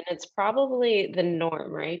 question, and it's probably the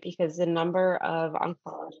norm, right? Because the number of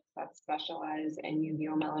oncologists that specialize in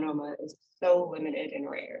uveal melanoma is so limited and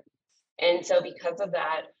rare. And so because of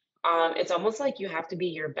that, it's almost like you have to be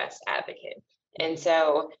your best advocate. And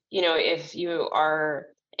so, if you are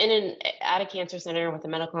at a cancer center with a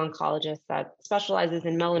medical oncologist that specializes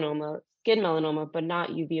in melanoma, skin melanoma, but not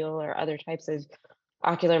uveal or other types of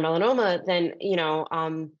ocular melanoma, then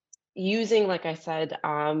using, like I said,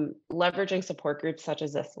 leveraging support groups such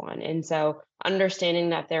as this one. And so understanding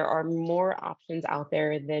that there are more options out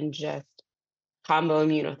there than just combo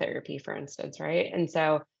immunotherapy, for instance, right? And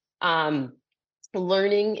so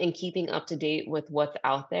learning and keeping up to date with what's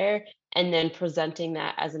out there, and then presenting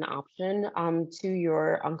that as an option to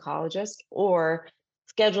your oncologist, or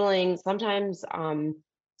scheduling. Sometimes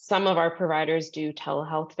some of our providers do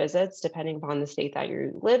telehealth visits depending upon the state that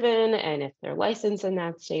you live in and if they're licensed in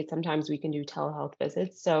that state. Sometimes we can do telehealth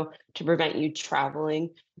visits, so to prevent you traveling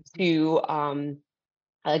to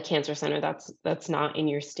a cancer center that's not in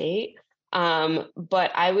your state.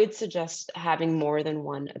 But I would suggest having more than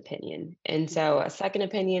one opinion. And so a second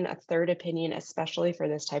opinion, a third opinion, especially for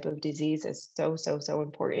this type of disease, is so, so, so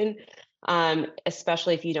important.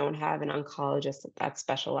 Especially if you don't have an oncologist that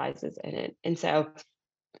specializes in it. And so,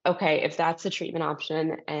 okay, if that's the treatment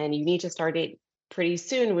option and you need to start it pretty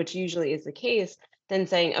soon, which usually is the case, then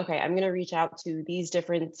saying, okay, I'm going to reach out to these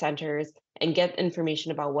different centers and get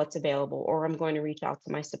information about what's available, or I'm going to reach out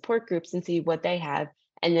to my support groups and see what they have,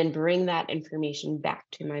 and then bring that information back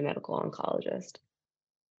to my medical oncologist.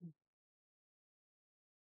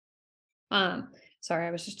 Sorry,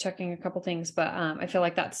 I was just checking a couple things, but I feel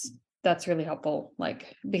like that's really helpful,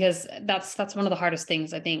 like, because that's one of the hardest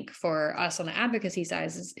things I think for us on the advocacy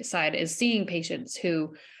side is seeing patients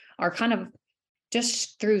who are kind of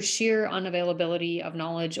just through sheer unavailability of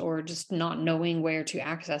knowledge or just not knowing where to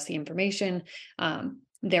access the information.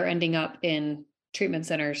 They're ending up in treatment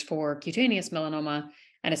centers for cutaneous melanoma,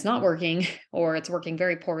 and it's not working, or it's working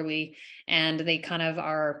very poorly, and they kind of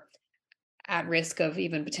are at risk of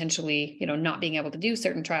even potentially, not being able to do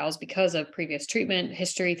certain trials because of previous treatment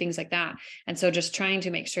history, things like that. And so just trying to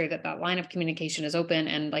make sure that that line of communication is open.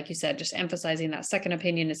 And like you said, just emphasizing that second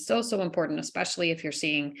opinion is so, so important, especially if you're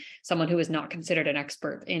seeing someone who is not considered an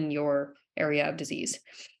expert in your area of disease.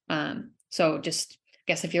 So just, I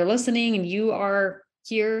guess, if you're listening and you are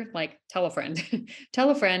here, like, tell a friend, tell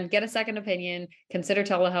a friend, get a second opinion, consider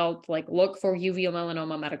telehealth, like, look for uveal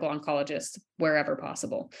melanoma medical oncologists wherever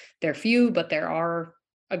possible. They're few, but there are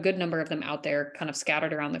a good number of them out there kind of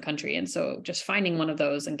scattered around the country. And so just finding one of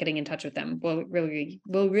those and getting in touch with them will really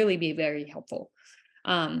be very helpful.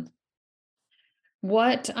 Like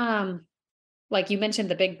you mentioned,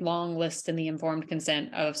 the big long list in the informed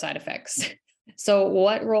consent of side effects. So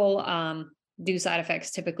what role do side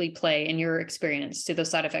effects typically play in your experience? Do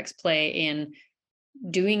those side effects play in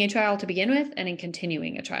doing a trial to begin with and in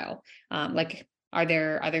continuing a trial? Like, are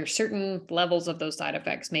there certain levels of those side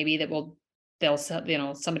effects maybe that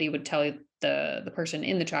somebody would tell the person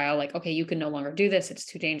in the trial, like, okay, you can no longer do this, it's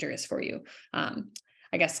too dangerous for you. I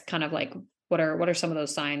guess kind of like, what are some of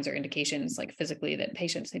those signs or indications, like, physically, that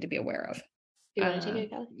patients need to be aware of? Do you want to take it,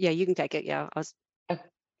 Kelly? Yeah, you can take it. Yeah, I was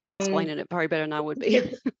Okay. explaining it probably better than I would be.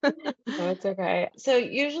 No, it's okay. So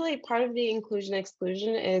usually part of the inclusion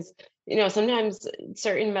exclusion is, sometimes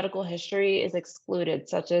certain medical history is excluded,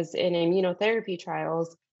 such as in immunotherapy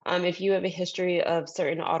trials. If you have a history of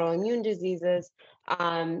certain autoimmune diseases,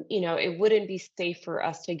 it wouldn't be safe for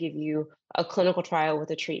us to give you a clinical trial with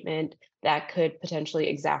a treatment that could potentially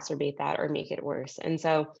exacerbate that or make it worse. And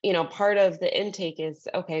so, part of the intake is,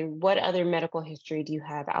 okay, what other medical history do you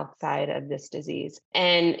have outside of this disease?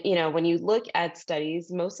 And, when you look at studies,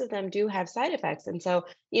 most of them do have side effects. And so,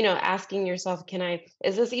 asking yourself,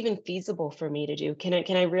 is this even feasible for me to do?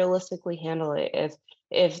 Can I realistically handle it?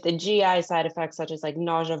 If the GI side effects, such as like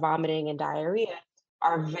nausea, vomiting, and diarrhea,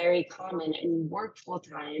 are very common and you work full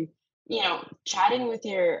time, chatting with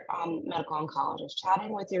your medical oncologist,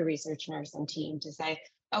 chatting with your research nurse and team to say,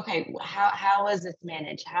 okay, how is this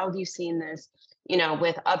managed? How have you seen this,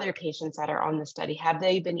 with other patients that are on the study? Have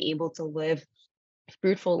they been able to live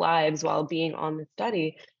fruitful lives while being on the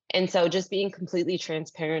study? And so just being completely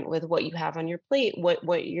transparent with what you have on your plate,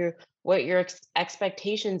 what your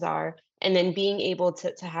expectations are, and then being able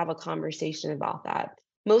to have a conversation about that.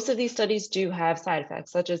 Most of these studies do have side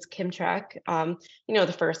effects, such as Kimtrack.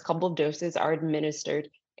 The first couple of doses are administered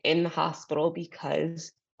in the hospital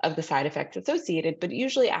because of the side effects associated, but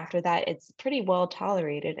usually after that, it's pretty well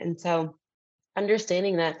tolerated. And so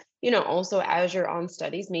understanding that, also as you're on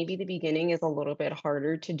studies, maybe the beginning is a little bit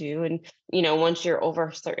harder to do. And, once you're over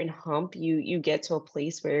a certain hump, you get to a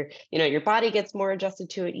place where, your body gets more adjusted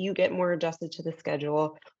to it, you get more adjusted to the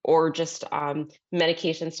schedule, or just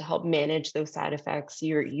medications to help manage those side effects,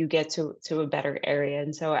 you get to a better area.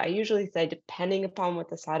 And so I usually say, depending upon what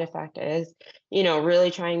the side effect is,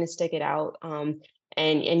 really trying to stick it out.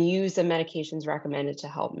 And use the medications recommended to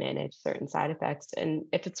help manage certain side effects, and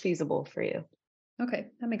if it's feasible for you. Okay,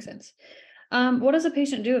 that makes sense. What does a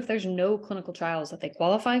patient do if there's no clinical trials that they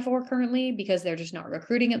qualify for currently because they're just not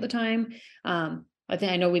recruiting at the time? I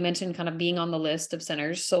know we mentioned kind of being on the list of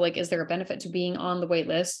centers. So, like, is there a benefit to being on the wait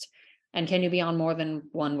list? And can you be on more than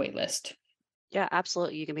one wait list? Yeah,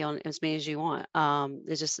 absolutely. You can be on as many as you want.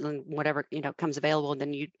 It's just whatever, comes available. And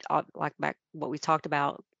then you, like back what we talked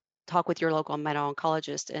about, talk with your local medical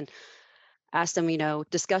oncologist and ask them,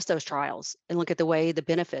 discuss those trials and look at the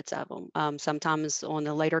benefits of them. Sometimes on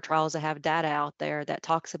the later trials, they have data out there that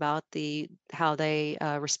talks about how they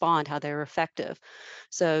respond, how they're effective.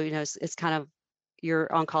 So, it's kind of your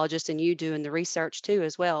oncologist and you doing the research too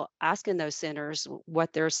as well, asking those centers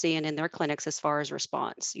what they're seeing in their clinics as far as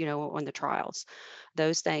response, on the trials.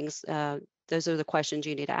 Those things, those are the questions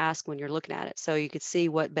you need to ask when you're looking at it. So you could see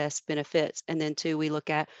what best benefits. And then two, we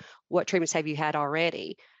look at what treatments have you had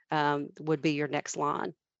already, would be your next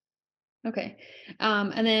line. Okay.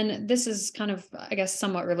 And then this is kind of, I guess,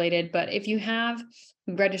 somewhat related, but if you have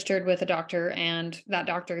registered with a doctor and that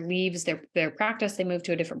doctor leaves their practice, they move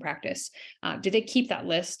to a different practice, do they keep that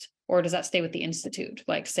list or does that stay with the institute,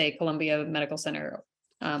 like say Columbia Medical Center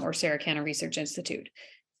or Sarah Cannon Research Institute?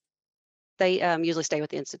 They usually stay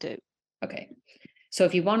with the institute. Okay. So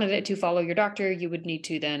if you wanted it to follow your doctor, you would need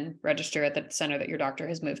to then register at the center that your doctor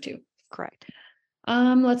has moved to. Correct.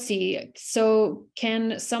 Let's see. So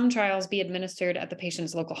can some trials be administered at the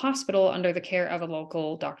patient's local hospital under the care of a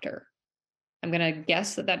local doctor? I'm going to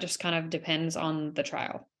guess that just kind of depends on the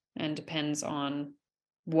trial and depends on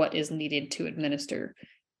what is needed to administer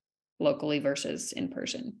locally versus in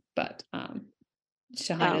person. But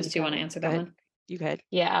Shahnaz, do you want to answer that one? You go ahead.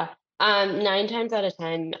 Yeah. 9 times out of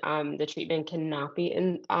 10, the treatment cannot be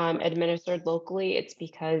administered locally. It's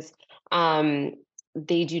because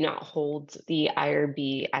they do not hold the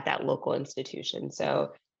IRB at that local institution.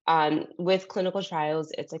 So with clinical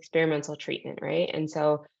trials, it's experimental treatment, right? And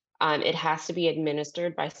so it has to be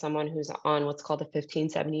administered by someone who's on what's called a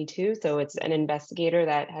 1572. So it's an investigator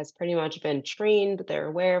that has pretty much been trained. They're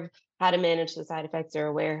aware of how to manage the side effects. They're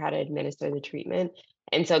aware how to administer the treatment.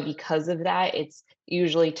 And so because of that, it's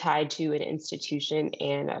usually tied to an institution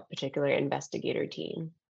and a particular investigator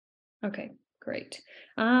team. Okay, great.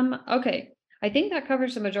 Okay. I think that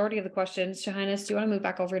covers the majority of the questions. Shahnaz, do you want to move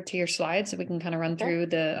back over to your slides so we can kind of run through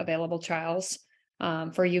the available trials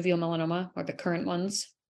for uveal melanoma or the current ones?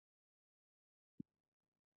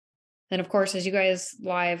 And of course, as you guys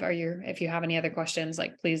live if you have any other questions,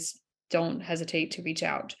 like please don't hesitate to reach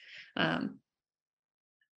out.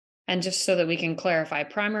 And just so that we can clarify,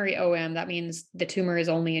 primary OM, that means the tumor is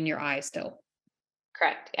only in your eye still.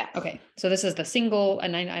 Correct. Yeah. Okay. So this is the single,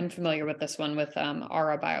 and I'm familiar with this one with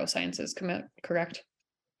Aura Biosciences, correct?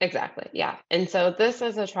 Exactly. Yeah. And so this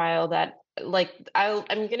is a trial that I'm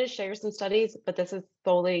going to share some studies, but this is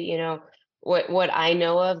solely, what I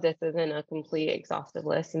know of. This isn't a complete exhaustive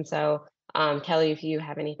list. And so Kelly, if you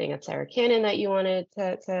have anything at Sarah Cannon that you wanted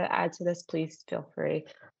to add to this, please feel free.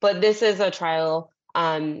 But this is a trial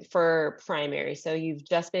for primary. So you've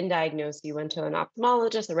just been diagnosed, you went to an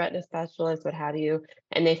ophthalmologist, a retina specialist, what have you,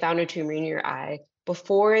 and they found a tumor in your eye.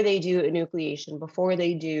 Before they do enucleation, before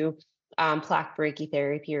they do plaque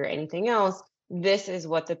brachytherapy or anything else, this is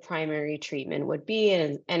what the primary treatment would be.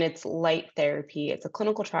 And it's light therapy. It's a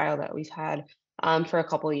clinical trial that we've had for a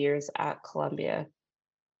couple of years at Columbia.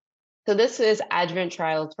 So this is adjuvant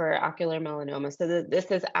trials for ocular melanoma. So this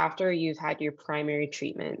is after you've had your primary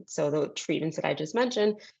treatment. So the treatments that I just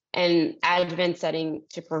mentioned, and adjuvant setting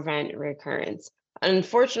to prevent recurrence.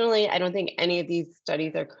 Unfortunately, I don't think any of these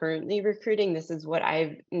studies are currently recruiting. This is what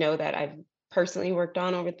I know that I've personally worked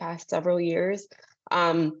on over the past several years.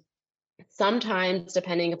 Sometimes,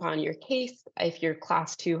 depending upon your case, if you're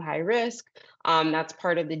class 2 high risk, that's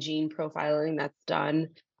part of the gene profiling that's done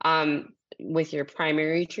with your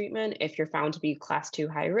primary treatment. If you're found to be class 2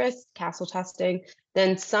 high risk, Castle testing,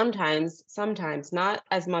 then sometimes, not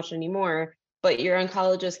as much anymore, but your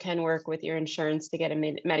oncologist can work with your insurance to get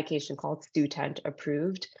a medication called Sutent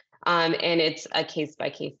approved. And it's a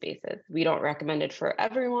case-by-case basis. We don't recommend it for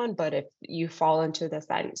everyone, but if you fall into this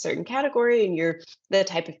certain category and you're the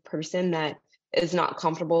type of person that is not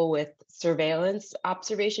comfortable with surveillance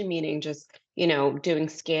observation, meaning just, doing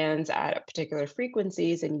scans at particular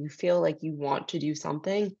frequencies, and you feel like you want to do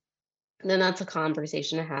something, then that's a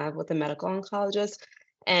conversation to have with a medical oncologist,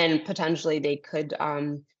 and potentially they could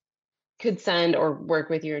send or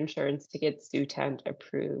work with your insurance to get Sutent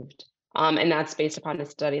approved. And that's based upon a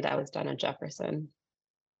study that was done at Jefferson.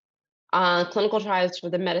 Clinical trials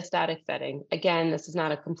for the metastatic setting. Again, this is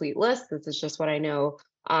not a complete list. This is just what I know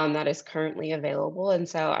that is currently available. And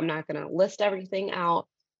so I'm not going to list everything out.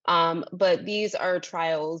 But these are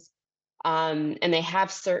trials and they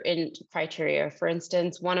have certain criteria. For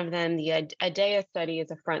instance, one of them, the ADEA study,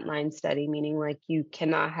 is a frontline study, meaning like you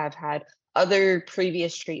cannot have had other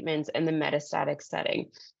previous treatments in the metastatic setting.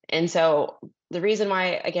 And so the reason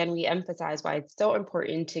why, again, we emphasize why it's so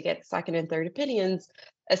important to get second and third opinions,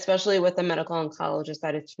 especially with a medical oncologist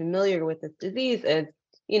that is familiar with this disease, is,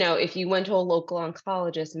 if you went to a local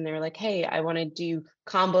oncologist and they're like, hey, I want to do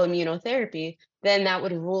combo immunotherapy, then that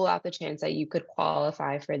would rule out the chance that you could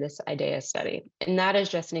qualify for this IDEA study. And that is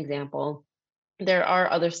just an example. There are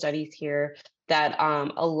other studies here that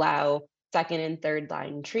allow second and third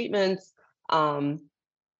line treatments.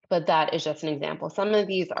 But that is just an example. Some of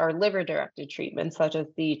these are liver-directed treatments, such as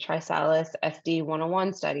the Trisalis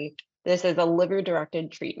SD-101 study. This is a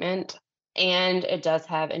liver-directed treatment, and it does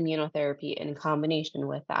have immunotherapy in combination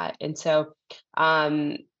with that. And so,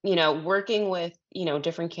 working with,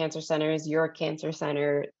 different cancer centers, your cancer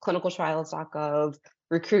center, clinicaltrials.gov,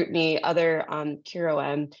 Recruit Me, other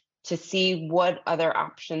CureOM, to see what other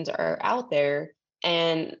options are out there.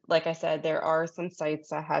 And like I said, there are some sites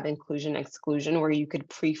that have inclusion exclusion where you could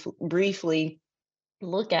briefly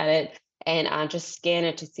look at it and just scan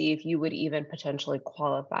it to see if you would even potentially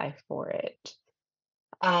qualify for it.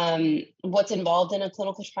 What's involved in a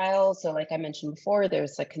clinical trial? So like I mentioned before,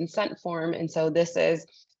 there's a consent form. And so this is,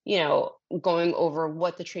 going over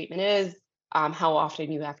what the treatment is, how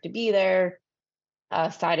often you have to be there,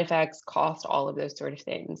 side effects, cost, all of those sort of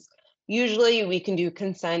things. Usually we can do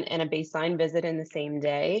consent and a baseline visit in the same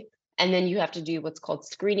day. And then you have to do what's called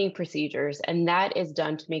screening procedures. And that is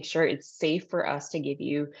done to make sure it's safe for us to give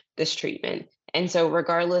you this treatment. And so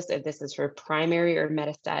regardless if this is for primary or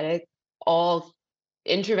metastatic, all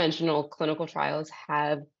interventional clinical trials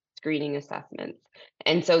have screening assessments.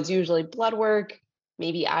 And so it's usually blood work,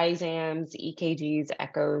 maybe eye exams, EKGs,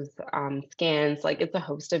 echoes, scans, like it's a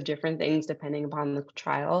host of different things depending upon the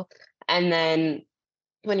trial. And then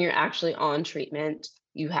when you're actually on treatment,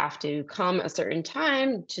 you have to come a certain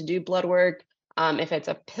time to do blood work. If it's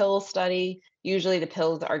a pill study, usually the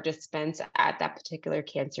pills are dispensed at that particular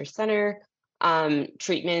cancer center.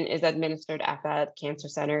 Treatment is administered at that cancer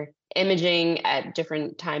center, imaging at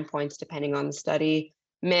different time points depending on the study,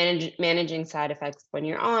 managing side effects when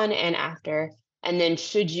you're on and after. And then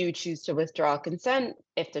should you choose to withdraw consent,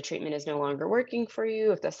 if the treatment is no longer working for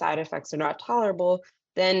you, if the side effects are not tolerable,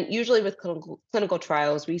 then usually with clinical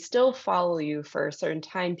trials, we still follow you for a certain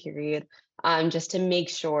time period, just to make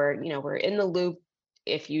sure, we're in the loop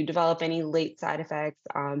if you develop any late side effects,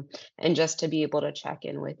 and just to be able to check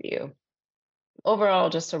in with you. Overall,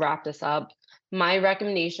 just to wrap this up, my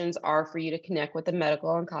recommendations are for you to connect with a medical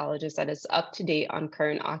oncologist that is up to date on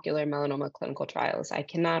current ocular melanoma clinical trials. I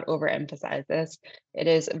cannot overemphasize this. It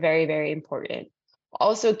is very, very important.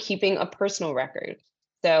 Also, keeping a personal record.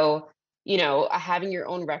 So, having your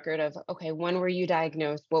own record of, okay, when were you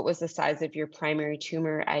diagnosed? What was the size of your primary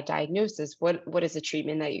tumor at diagnosis? What is the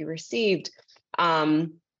treatment that you received?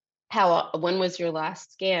 When was your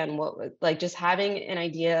last scan? What was, like, just having an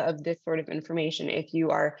idea of this sort of information.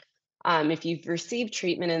 If you've received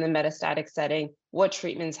treatment in the metastatic setting, what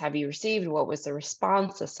treatments have you received? What was the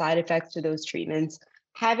response, the side effects to those treatments?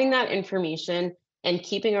 Having that information and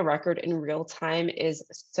keeping a record in real time is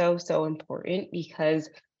so, so important, because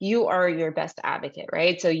you are your best advocate,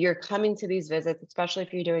 right? So you're coming to these visits, especially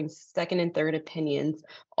if you're doing second and third opinions,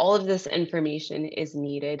 all of this information is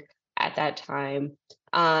needed at that time.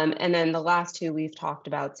 And then the last two we've talked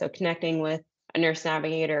about. So connecting with a nurse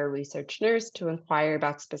navigator or research nurse to inquire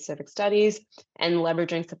about specific studies, and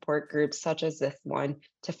leveraging support groups such as this one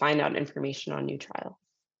to find out information on new trials.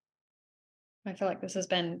 I feel like this has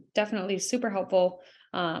been definitely super helpful.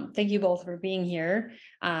 Thank you both for being here.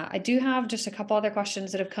 I do have just a couple other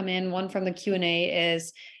questions that have come in. One from the Q&A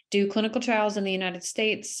is, do clinical trials in the United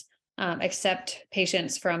States accept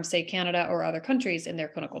patients from, say, Canada or other countries in their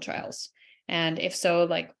clinical trials? And if so,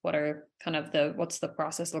 like, what's the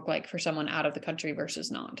process look like for someone out of the country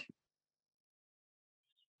versus not?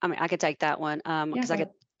 I mean, I could take that one Yeah, because go I get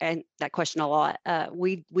ahead. and that question a lot.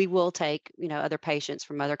 We will take other patients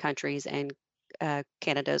from other countries and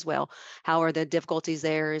Canada as well. However, the difficulties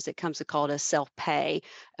there is it comes to called a self-pay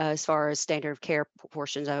as far as standard of care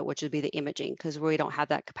portions of it, which would be the imaging, because we don't have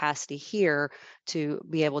that capacity here to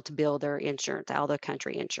be able to bill their insurance, out of the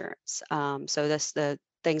country insurance. So that's the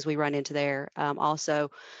things we run into there. Also,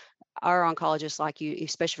 our oncologists like you,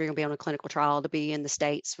 especially if you're going to be on a clinical trial, to be in the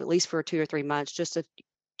States at least for 2 or 3 months, just to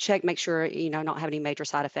check, make sure, not have any major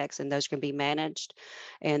side effects, and those can be managed.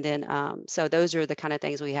 And then, so those are the kind of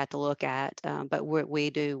things we have to look at, but we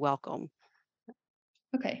do welcome.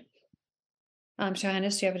 Okay.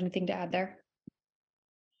 Shahnaz, do you have anything to add there?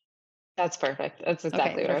 That's perfect. That's Okay,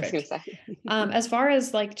 exactly what I was going perfect. to say. As far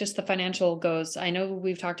as like just the financial goes, I know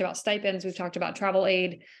we've talked about stipends, we've talked about travel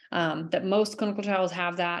aid, that most clinical trials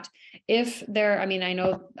have that. If there, I mean,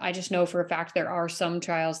 I just know for a fact there are some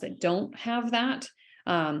trials that don't have that,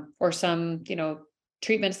 or some,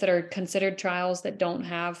 treatments that are considered trials that don't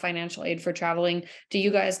have financial aid for traveling. Do you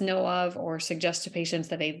guys know of or suggest to patients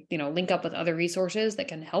that they, link up with other resources that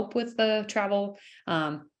can help with the travel?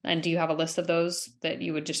 And do you have a list of those that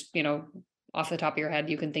you would just, off the top of your head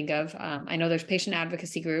you can think of? I know there's patient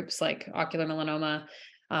advocacy groups like Ocular Melanoma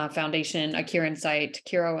Foundation, A Cure Insight,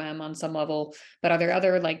 Cure OM on some level, but are there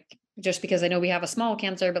other, like, just because I know we have a small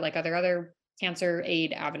cancer, but like are there other cancer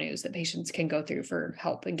aid avenues that patients can go through for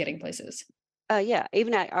help in getting places? Yeah,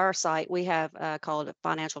 even at our site, we have called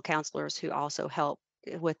financial counselors who also help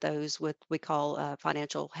with those with we call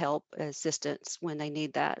financial help assistance when they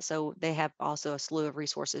need that. So they have also a slew of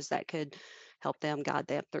resources that could help them guide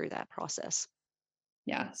them through that process.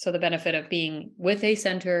 Yeah. So the benefit of being with a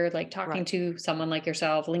center, like talking Right. to someone like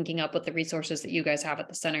yourself, linking up with the resources that you guys have at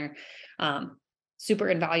the center, um, super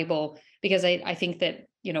invaluable, because I think that,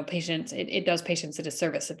 patients, it does patients a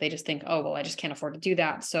disservice if they just think, oh, well, I just can't afford to do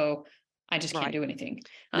that, so I just can't Right. do anything.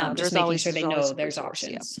 No, Just making sure there's they know always there's resource. Yeah.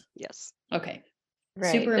 options. Yes. Okay.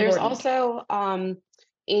 Right. Super There's important. also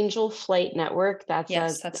Angel Flight Network. That's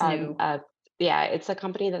Yes, that's new. yeah, it's a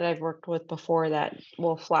company that I've worked with before that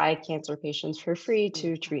will fly cancer patients for free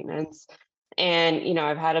to Mhm. treatments. And,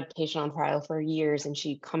 I've had a patient on trial for years, and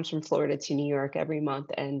she comes from Florida to New York every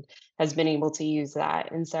month and has been able to use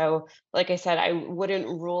that. And so, like I said, I wouldn't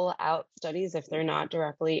rule out studies if they're not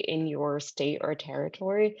directly in your state or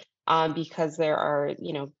territory, because there are,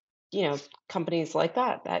 companies like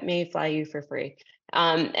that may fly you for free.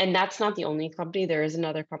 And that's not the only company. There is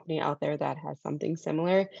another company out there that has something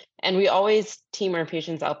similar. And we always team our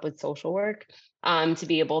patients up with social work, to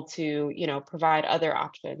be able to, provide other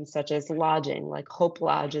options such as lodging. Like Hope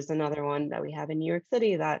Lodge is another one that we have in New York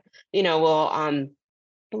City that, will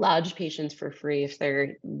lodge patients for free if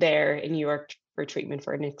they're there in New York for treatment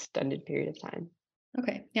for an extended period of time.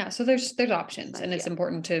 Okay. Yeah. So there's options, So and it's yeah.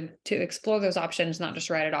 important to explore those options, not just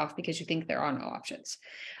write it off because you think there are no options.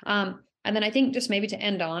 And then I think just maybe to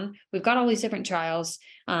end on, we've got all these different trials.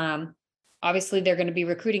 Obviously they're going to be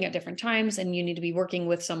recruiting at different times, and you need to be working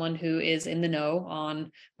with someone who is in the know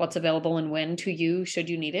on what's available and when to you should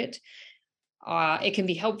you need it. It can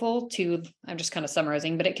be helpful to, I'm just kind of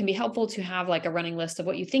summarizing, but it can be helpful to have like a running list of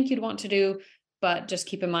what you think you'd want to do. But just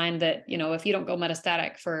keep in mind that, if you don't go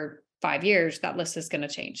metastatic for 5 years, that list is going to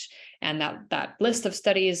change. And that list of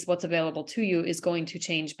studies, what's available to you, is going to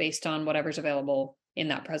change based on whatever's available in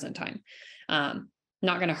that present time.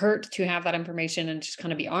 Not going to hurt to have that information and just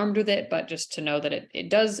kind of be armed with it, but just to know that it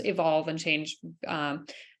does evolve and change.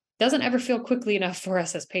 Doesn't ever feel quickly enough for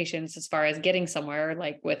us as patients as far as getting somewhere,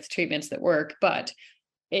 like with treatments that work, but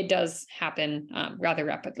it does happen rather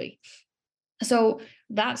rapidly. So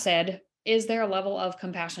that said, is there a level of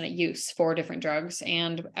compassionate use for different drugs?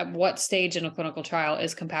 And at what stage in a clinical trial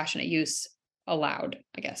is compassionate use allowed?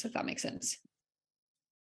 I guess, if that makes sense.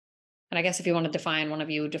 And I guess if you want to define, one of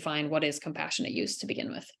you define what is compassionate use to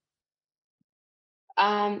begin with.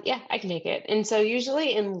 Yeah, I can take it. And so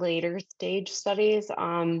usually in later stage studies,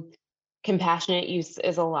 compassionate use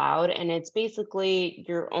is allowed, and it's basically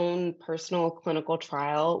your own personal clinical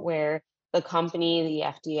trial where the company,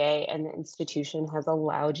 the FDA, and the institution has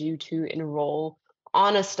allowed you to enroll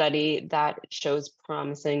on a study that shows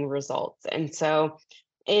promising results. And so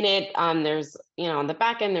in it, there's, on the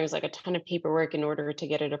back end, there's like a ton of paperwork in order to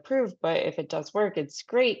get it approved. But if it does work, it's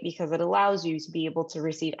great because it allows you to be able to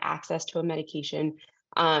receive access to a medication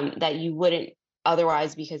that you wouldn't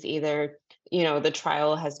otherwise, because either the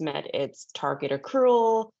trial has met its target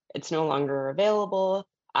accrual, it's no longer available,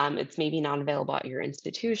 it's maybe not available at your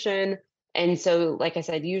institution. And so, like I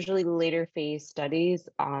said, usually later phase studies,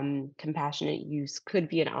 compassionate use could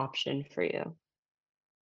be an option for you.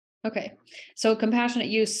 Okay. So compassionate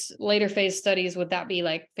use later phase studies, would that be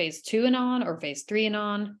like phase 2 and on, or phase 3 and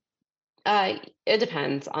on? It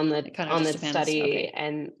depends on It kind of on just the depends. study Okay.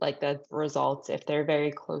 and like the results if they're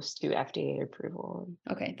very close to FDA approval.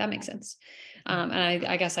 Okay, that makes sense. And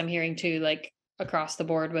I guess I'm hearing too, like across the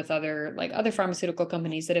board with other pharmaceutical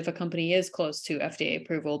companies, that if a company is close to FDA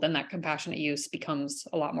approval, then that compassionate use becomes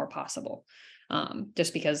a lot more possible.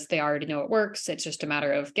 Just because they already know it works. It's just a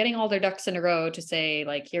matter of getting all their ducks in a row to say,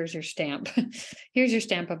 like, here's your stamp, here's your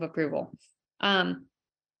stamp of approval.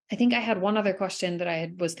 I think I had one other question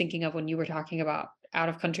that was thinking of when you were talking about out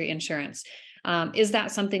of country insurance. Is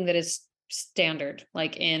that something that is standard,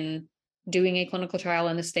 like in doing a clinical trial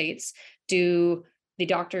in the States? Do the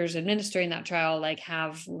doctors administering that trial like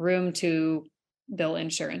have room to bill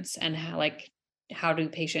insurance, and how do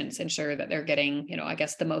patients ensure that they're getting, I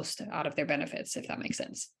guess, the most out of their benefits, if that makes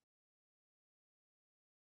sense?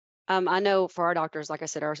 I know for our doctors, like I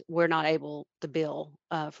said, we're not able to bill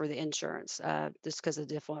for the insurance just because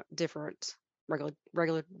of different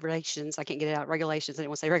regulations. I can't get it out. Regulations. I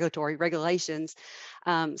didn't want to say regulatory regulations.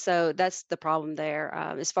 So that's the problem there.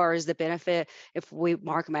 As far as the benefit, if we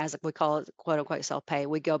mark them as, like we call it, quote unquote, self-pay,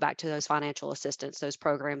 we go back to those financial assistance, those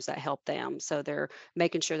programs that help them. So they're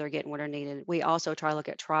making sure they're getting what are needed. We also try to look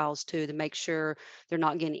at trials too to make sure they're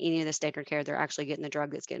not getting any of the standard care. They're actually getting the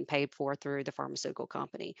drug that's getting paid for through the pharmaceutical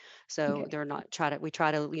company. So Okay, they're not we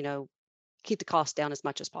try to, keep the cost down as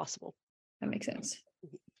much as possible. that makes sense.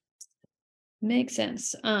 Makes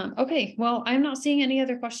sense. Okay, well, I'm not seeing any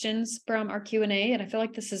other questions from our Q&A, and I feel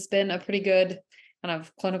like this has been a pretty good kind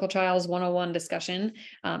of clinical trials 101 discussion.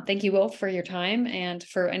 Thank you both for your time, and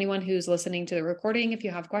for anyone who's listening to the recording, if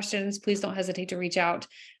you have questions, please don't hesitate to reach out,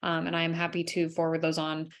 and I am happy to forward those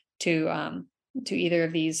on to either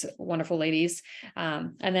of these wonderful ladies.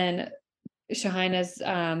 And then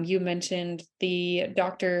Shahnaz, you mentioned the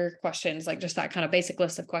doctor questions, like just that kind of basic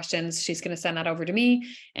list of questions. She's going to send that over to me.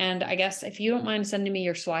 And I guess if you don't mind sending me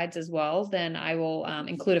your slides as well, then I will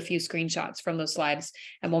include a few screenshots from those slides,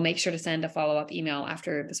 and we'll make sure to send a follow-up email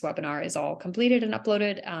after this webinar is all completed and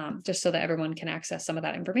uploaded, just so that everyone can access some of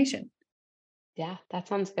that information. Yeah, that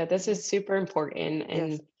sounds good. This is super important, Yes.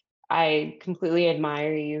 and I completely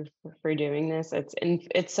admire you for doing this.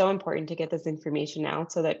 It's so important to get this information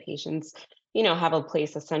out so that patients, have a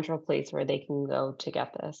central place where they can go to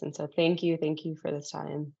get this. And so thank you for this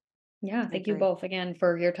time. Yeah, I thank you agree. both again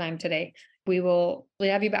for your time today. We'll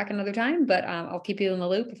have you back another time, but I'll keep you in the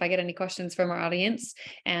loop if I get any questions from our audience,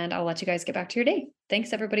 and I'll let you guys get back to your day.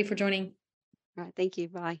 Thanks everybody for joining. All right. Thank you.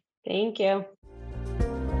 Bye. Thank you.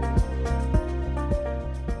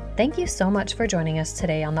 Thank you so much for joining us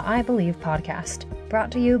today on the I Believe podcast,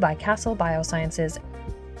 brought to you by Castle Biosciences.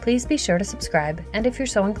 Please be sure to subscribe, and if you're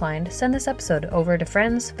so inclined, send this episode over to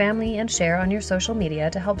friends, family, and share on your social media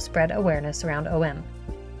to help spread awareness around OM.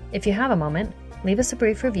 If you have a moment, leave us a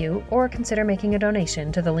brief review or consider making a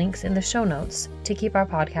donation to the links in the show notes to keep our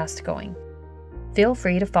podcast going. Feel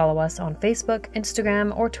free to follow us on Facebook,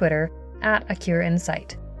 Instagram, or Twitter @A Cure in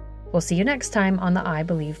Sight. We'll see you next time on the I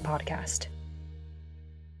Believe podcast.